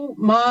 Oh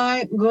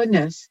my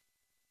goodness.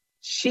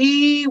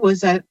 She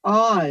was at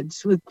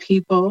odds with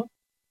people.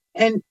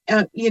 And,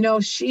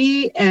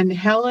 she and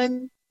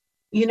Helen,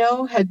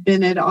 had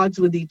been at odds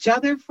with each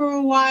other for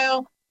a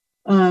while.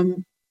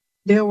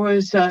 There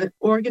was an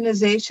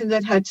organization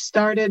that had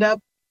started up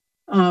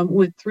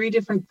with 3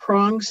 different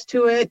prongs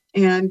to it.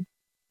 And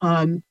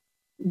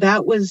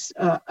that was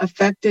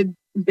affected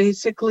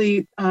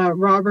basically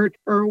Robert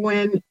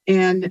Irwin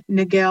and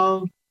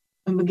Miguel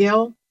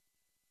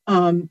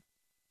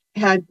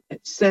had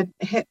said,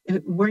 hey,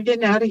 we're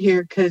getting out of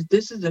here because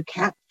this is a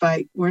cat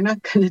fight. We're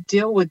not going to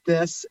deal with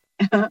this.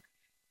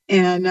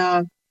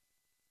 And,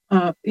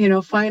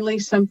 finally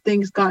some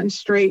things gotten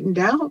straightened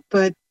out,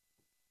 but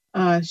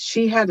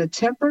she had a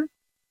temper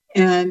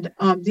And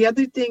the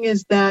other thing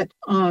is that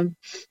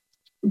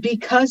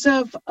because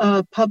of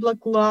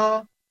public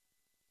law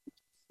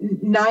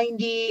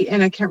 90,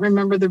 and I can't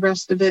remember the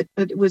rest of it,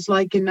 but it was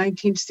like in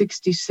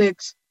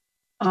 1966,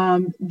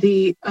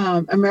 the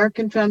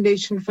American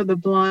Foundation for the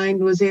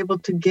Blind was able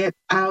to get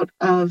out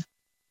of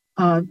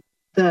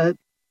the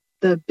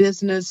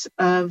business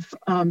of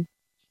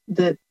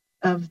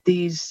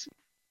these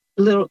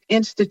little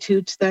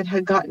institutes that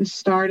had gotten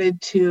started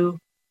to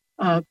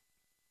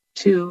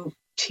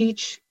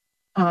teach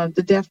the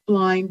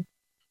deafblind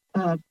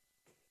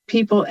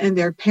people and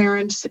their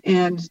parents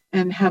and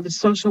have a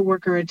social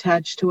worker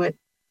attached to it.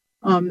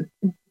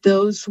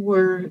 Those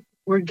were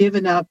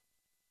given up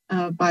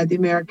by the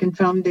American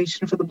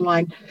Foundation for the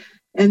Blind.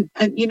 And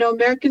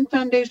American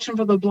Foundation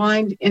for the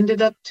Blind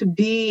ended up to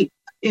be,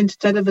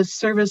 instead of a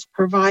service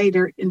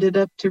provider, ended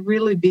up to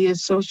really be a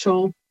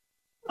social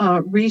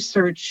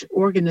research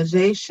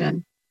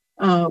organization,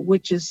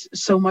 which is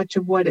so much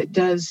of what it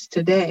does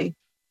today.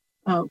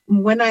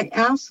 When I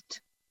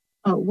asked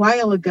a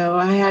while ago,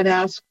 I had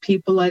asked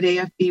people at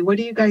AFB, what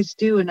do you guys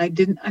do? And I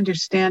didn't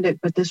understand it,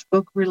 but this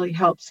book really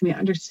helps me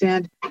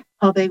understand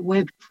how they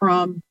went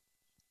from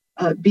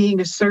being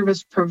a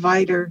service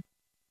provider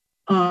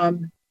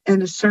and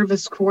a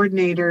service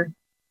coordinator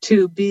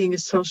to being a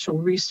social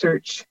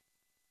research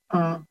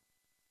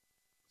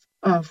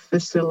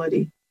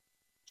facility.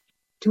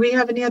 Do we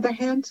have any other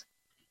hands?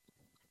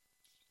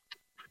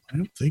 I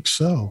don't think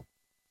so.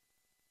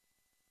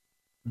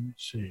 Let me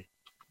see.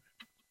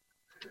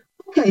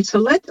 Okay, so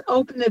let's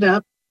open it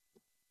up.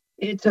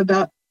 It's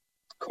about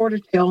quarter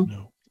till,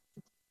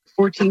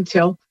 14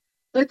 till.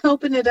 Let's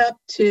open it up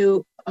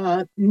to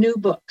new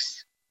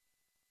books.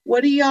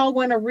 What do y'all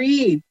want to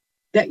read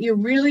that you're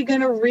really going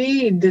to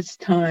read this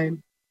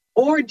time?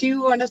 Or do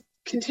you want to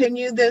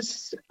continue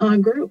this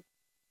group?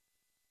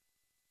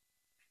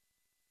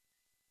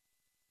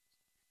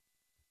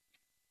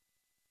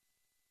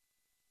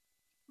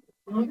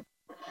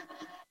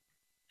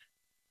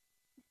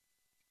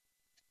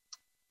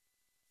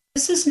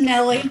 This is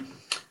Nellie.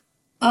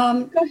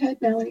 Go ahead,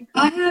 Nellie.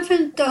 I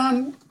haven't,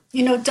 done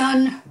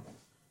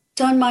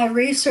my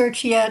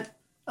research yet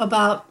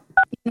about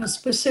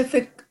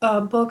specific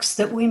books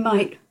that we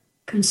might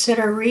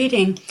consider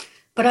reading,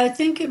 but I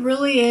think it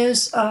really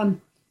is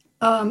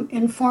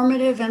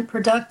informative and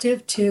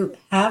productive to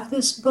have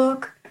this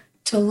book,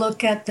 to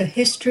look at the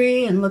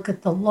history and look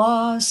at the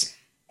laws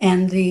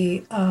and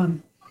the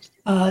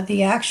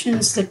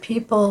actions that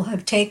people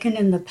have taken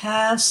in the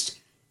past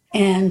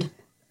and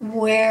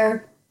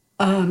where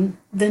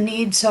the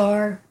needs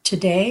are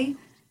today.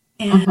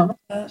 And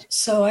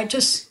so I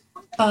just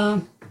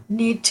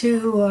need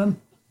to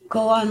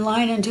go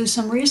online and do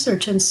some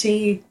research and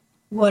see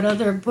what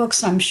other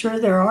books. I'm sure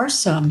there are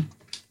some.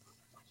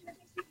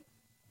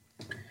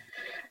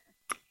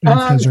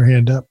 Beth has her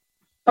hand up.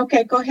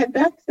 Okay, go ahead,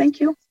 Beth.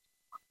 Thank you.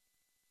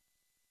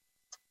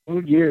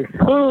 Oh, dear.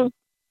 Oh,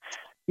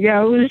 yeah,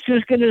 I was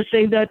just going to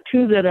say that,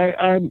 too, that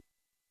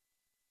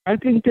I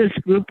think this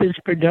group is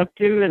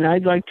productive, and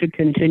I'd like to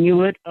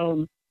continue it.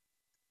 I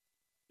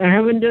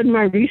haven't done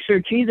my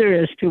research either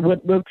as to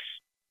what books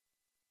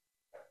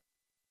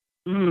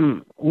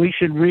we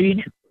should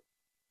read.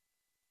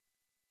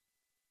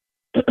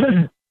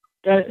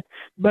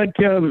 But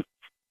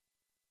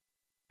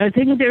I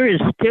think there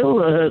is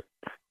still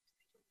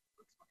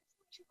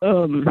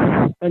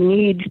a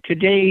need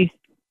today,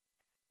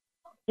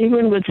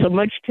 even with so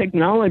much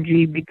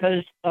technology,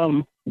 because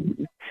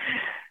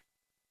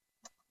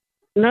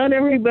not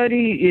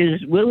everybody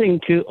is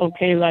willing to,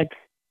 like,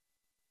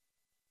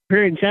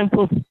 for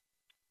example,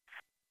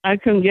 I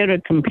can get a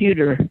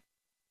computer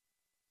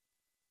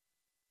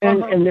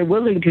and they're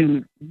willing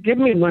to give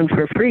me one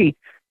for free.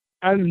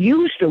 I've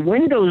used a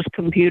Windows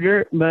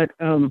computer, but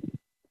I've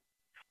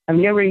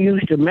never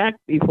used a Mac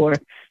before.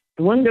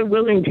 The one they're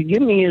willing to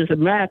give me is a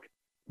Mac,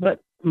 but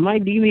my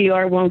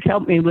DVR won't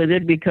help me with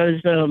it because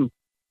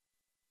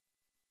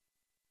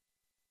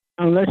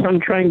unless I'm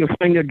trying to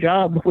find a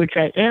job, which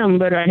I am,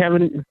 but I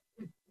haven't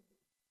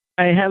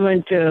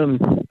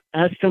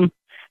asked them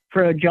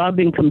for a job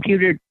in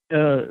computer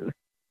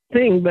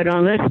thing. But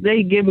unless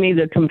they give me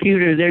the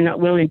computer, they're not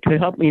willing to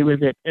help me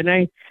with it. And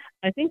I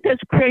think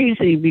that's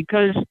crazy,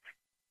 because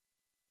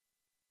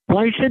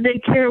why should they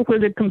care where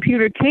the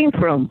computer came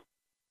from?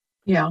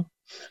 Yeah.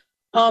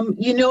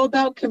 You know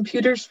about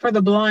Computers for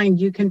the Blind.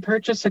 You can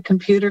purchase a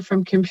computer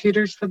from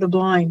Computers for the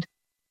Blind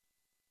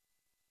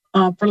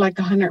for like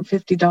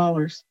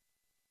 $150.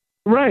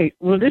 Right.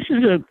 Well, this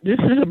is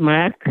a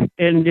Mac,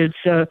 and it's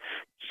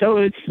so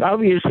it's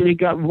obviously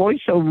got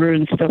voiceover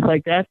and stuff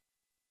like that.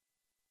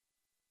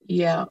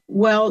 Yeah.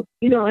 Well,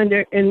 and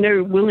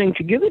they're willing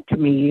to give it to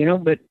me,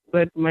 but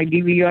my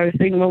DVR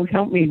thing won't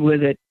help me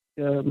with it.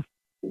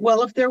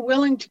 Well, if they're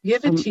willing to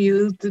give it to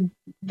you,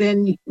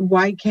 then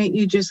why can't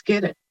you just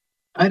get it?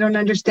 I don't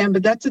understand,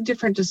 but that's a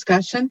different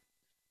discussion.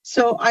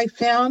 So I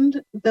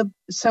found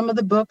some of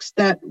the books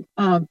that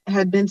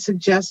had been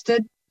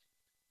suggested.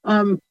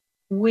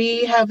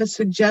 We have a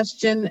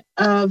suggestion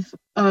of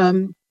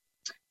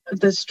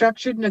the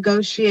Structured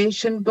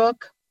Negotiation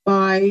book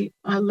by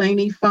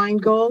Lainey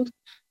Feingold,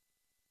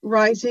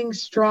 Rising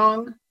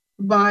Strong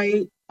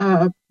by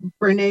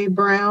Brene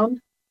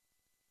Brown,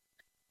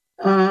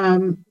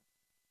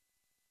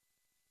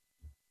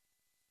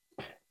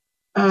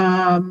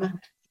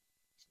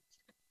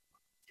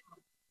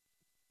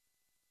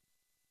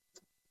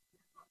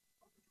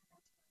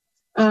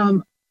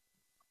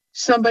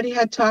 somebody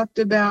had talked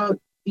about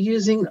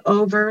using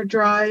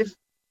Overdrive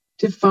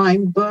to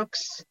find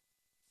books.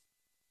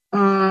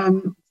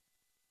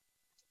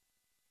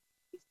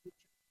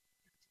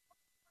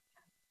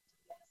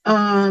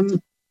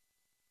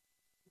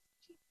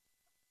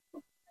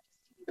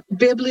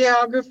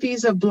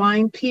 Bibliographies of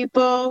blind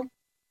people.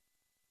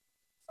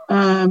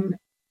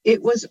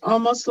 It was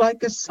almost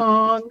like a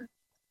song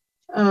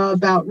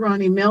about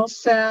Ronnie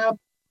Millsap.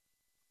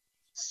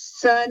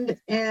 Sun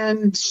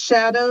and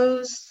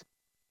Shadows,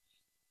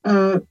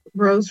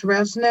 Rose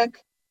Resnick.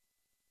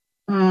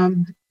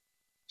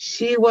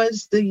 She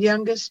was the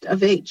youngest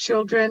of 8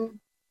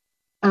 children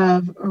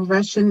of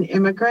Russian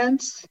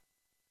immigrants,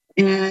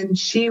 and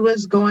she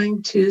was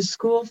going to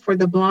school for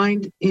the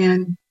blind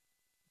in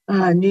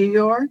New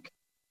York.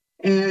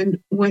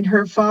 And when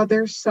her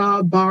father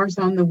saw bars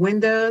on the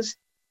windows,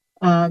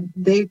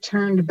 they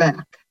turned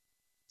back.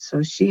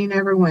 So she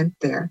never went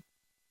there.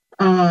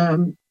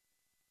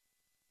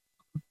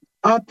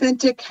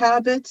 Authentic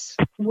Habits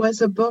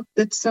was a book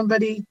that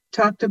somebody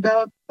talked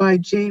about by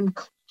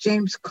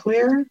James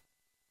Clear.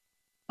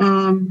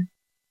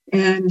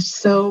 And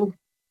so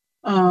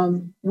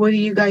what do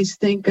you guys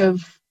think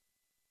of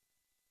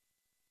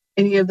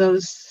any of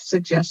those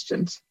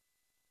suggestions?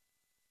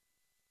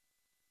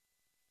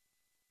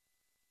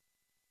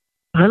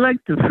 I like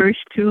the first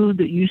 2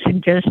 that you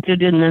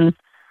suggested, and then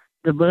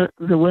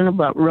the one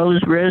about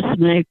Rose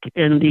Resnick,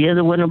 and the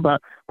other one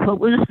about what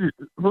was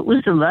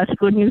the last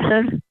one you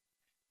said?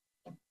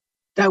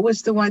 That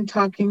was the one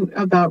talking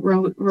about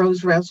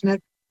Rose Resnick.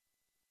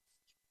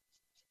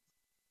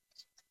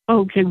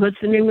 Okay, what's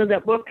the name of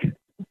that book?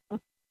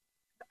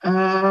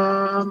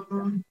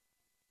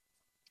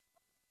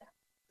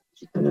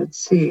 Let's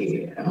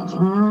see.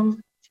 I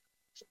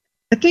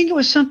think it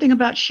was something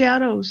about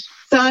shadows.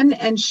 Sun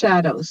and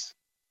Shadows.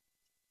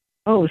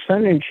 Oh,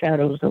 Sun and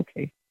Shadows.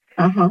 Okay.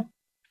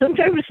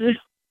 Sometimes this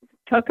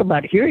talk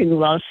about hearing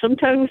loss.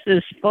 Sometimes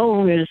this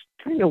phone is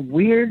kind of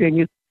weird, and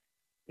you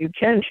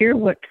can't hear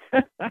what.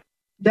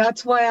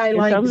 That's why I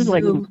like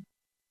Zoom.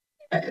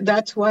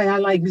 That's why I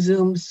like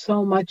Zoom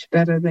so much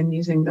better than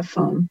using the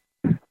phone.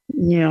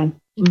 Yeah.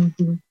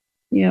 Mm-hmm.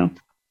 Yeah.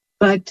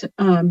 But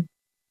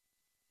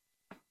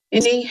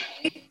any.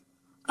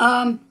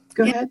 Go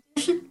ahead.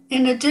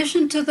 In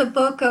addition to the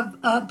book of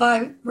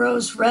by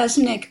Rose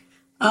Resnick,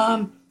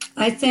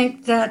 I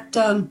think that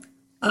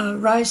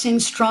Rising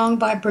Strong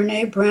by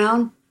Brene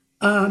Brown,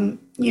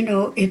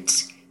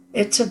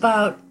 it's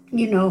about,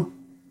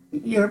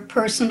 your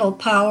personal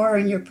power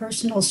and your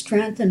personal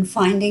strength and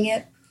finding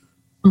it.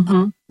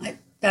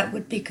 That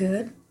would be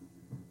good.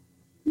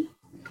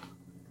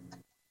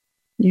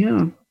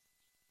 Yeah.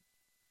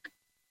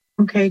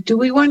 Okay. Do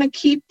we want to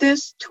keep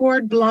this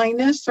toward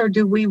blindness, or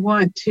do we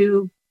want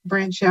to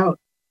branch out?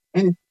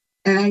 And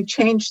I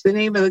changed the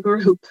name of the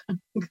group.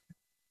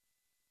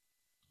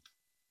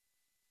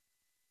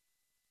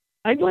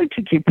 I'd like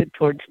to keep it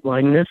towards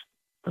blindness.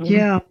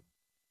 Yeah.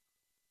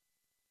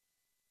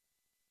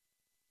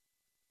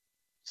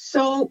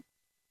 So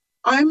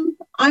I'm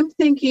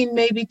thinking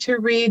maybe to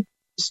read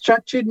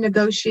Structured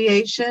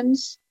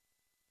Negotiations.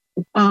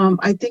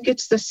 I think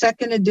it's the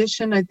 2nd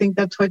edition. I think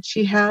that's what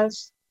she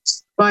has,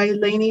 by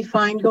Lainey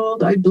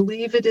Feingold. I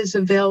believe it is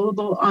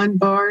available on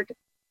Bard,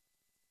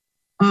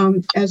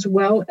 as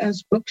well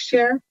as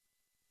Bookshare.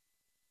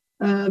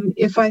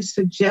 If I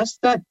suggest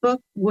that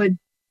book, would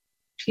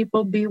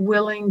people be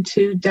willing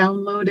to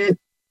download it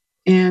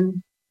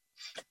and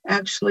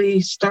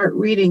actually start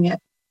reading it?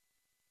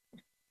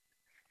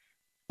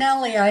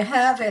 Nellie, I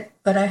have it,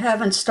 but I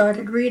haven't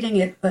started reading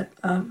it, but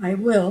I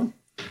will.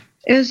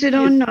 Is it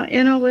on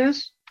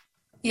NLS?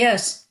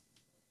 Yes.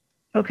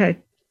 Okay.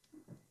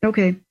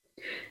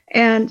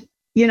 And,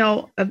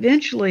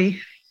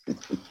 eventually,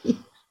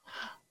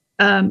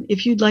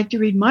 if you'd like to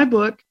read my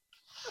book,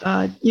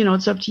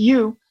 it's up to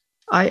you.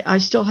 I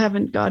still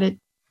haven't got it,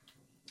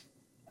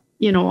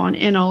 on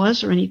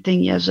NLS or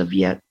anything as of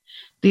yet.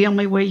 The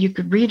only way you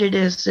could read it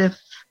is if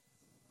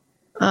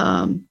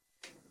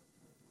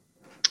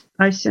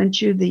I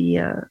sent you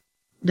the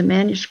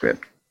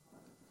manuscript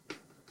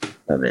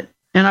of it.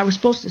 And I was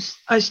supposed to,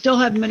 I still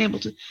haven't been able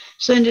to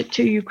send it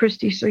to you,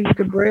 Christy, so you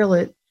could braille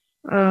it.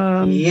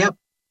 Yep.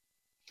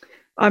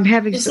 I'm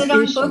having Is some it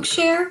on issues.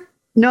 Bookshare?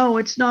 No,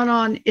 it's not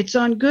on. It's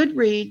on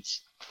Goodreads,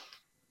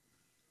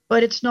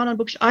 but it's not on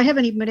Bookshare. I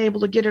haven't even been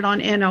able to get it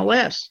on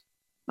NLS,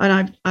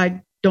 and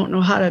I don't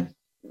know how to,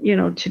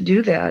 to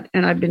do that.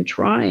 And I've been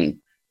trying.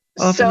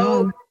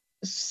 So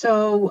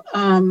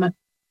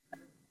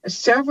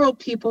several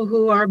people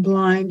who are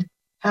blind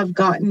have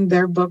gotten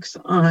their books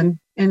on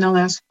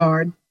NLS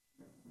Bard.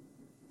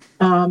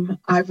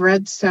 I've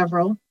read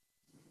several.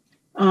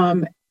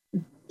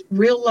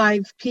 real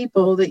live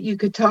people that you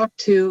could talk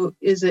to.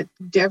 Is it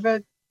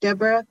Deborah?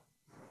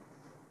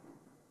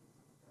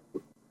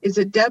 Is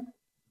it Deb?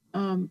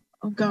 Oh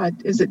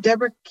God, is it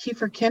Deborah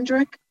Kiefer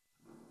Kendrick?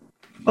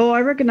 Oh,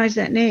 I recognize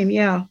that name.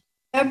 Yeah.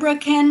 Deborah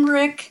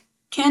Kendrick,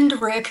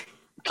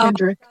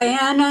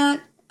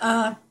 Diana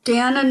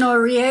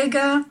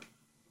Noriega,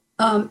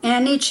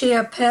 Annie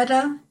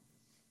Chiappetta.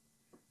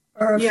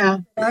 Yeah.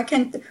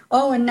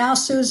 And now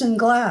Susan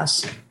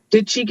Glass.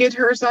 Did she get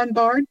hers on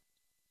Bard?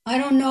 I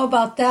don't know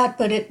about that,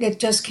 but it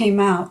just came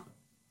out.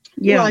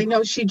 Yeah. Well, I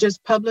know she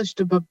just published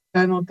a book.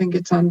 I don't think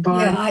it's on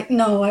Bard. Yeah, I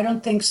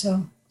don't think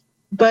so.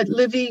 But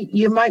Livy,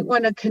 you might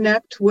want to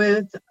connect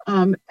with,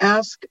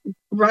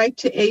 write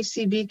to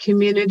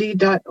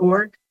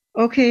acbcommunity.org.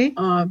 Okay.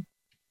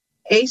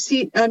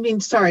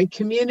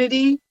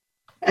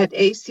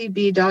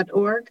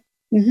 community@acb.org.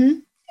 Mm-hmm.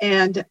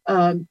 And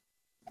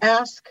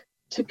ask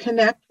to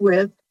connect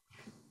with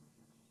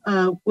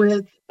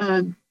Deborah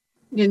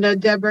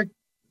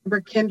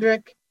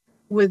Kendrick,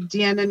 with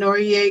Deanna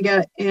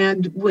Noriega,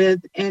 and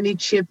with Annie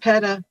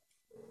Chiappetta.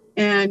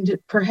 And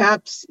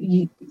perhaps,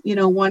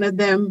 one of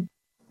them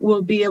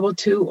will be able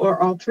to,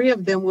 or all three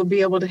of them will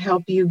be able to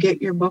help you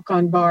get your book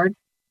on Bard.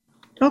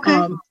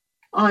 Okay.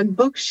 On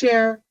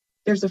Bookshare,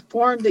 there's a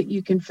form that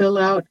you can fill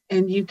out,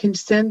 and you can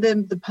send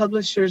them the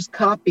publisher's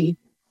copy.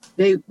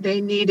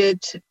 They need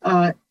it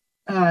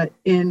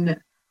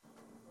in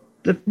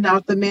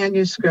not the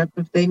manuscript.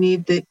 If they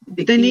need they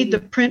need the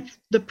print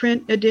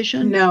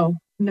edition. No,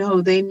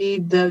 they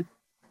need the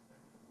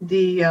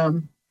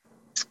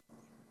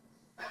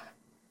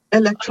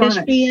electronic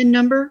ISBN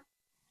number.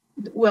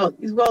 Well,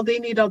 they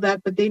need all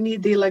that, but they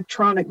need the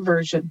electronic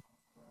version.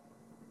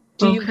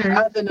 Do you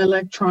have an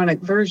electronic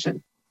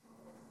version?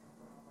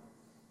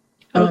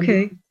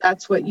 Okay.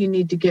 That's what you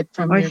need to get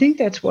from I think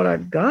that's what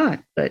I've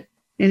got, but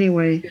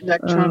anyway.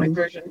 Electronic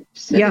version.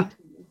 Yeah.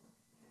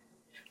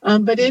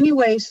 But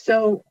anyway,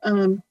 so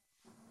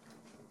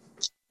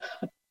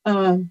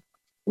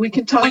we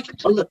can talk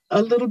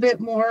a little bit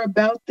more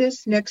about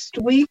this next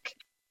week.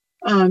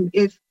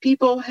 If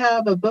people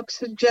have a book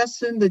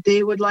suggestion that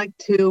they would like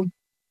to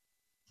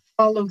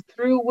follow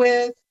through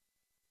with,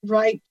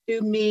 write to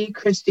me,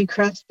 Christy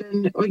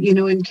Crespin, or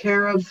in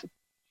care of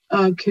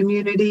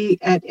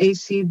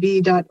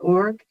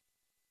community@acb.org,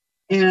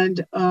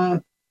 and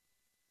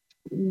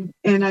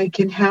I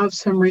can have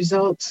some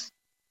results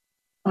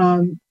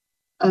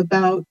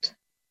about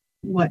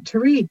what to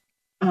read.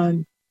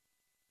 And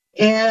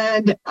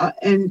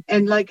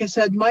like I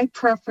said, my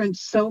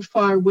preference so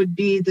far would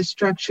be the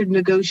Structured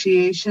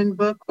Negotiation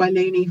book by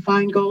Lainey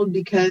Feingold,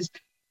 because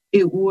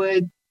it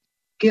would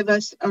give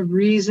us a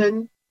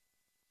reason,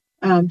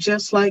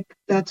 just like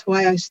that's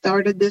why I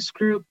started this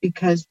group,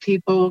 because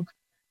people,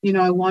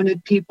 I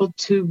wanted people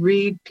to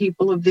read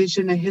People of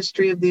Vision, A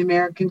History of the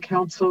American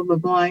Council of the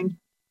Blind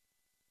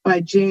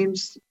by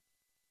James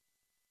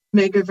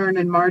McGivern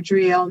and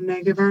Marjorie L.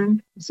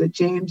 McGivern. Is it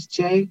James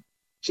A.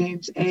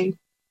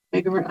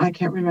 McGivern? I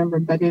can't remember,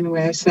 but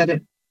anyway, I said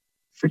it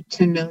for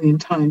 10 million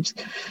times.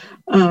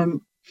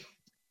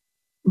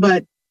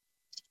 But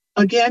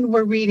again,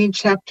 we're reading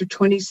chapter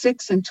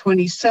 26 and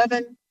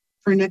 27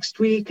 for next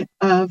week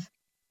of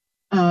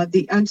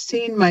The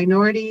Unseen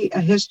Minority,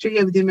 a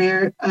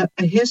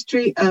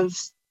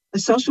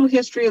social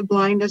history of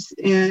blindness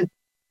in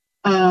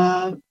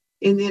the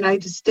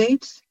United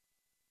States,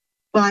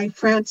 by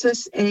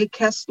Francis A.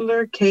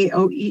 Kestler,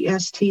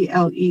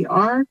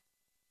 Koestler.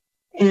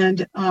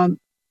 And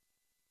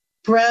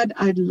Brad,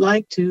 I'd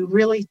like to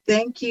really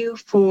thank you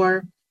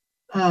for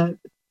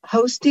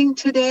hosting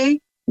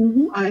today.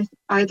 Mm-hmm.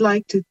 I'd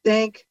like to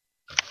thank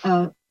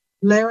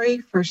Larry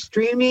for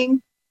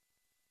streaming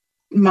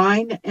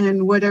mine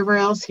and whatever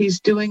else he's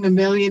doing, a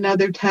million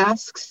other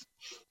tasks.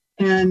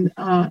 And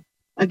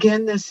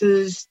again, this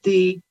is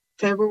the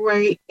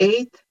February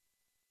 8th,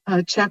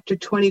 chapter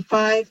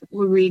 25.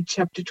 We'll read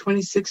chapter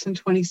 26 and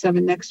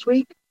 27 next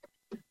week.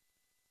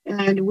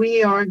 And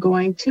we are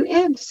going to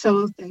end.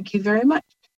 So thank you very much.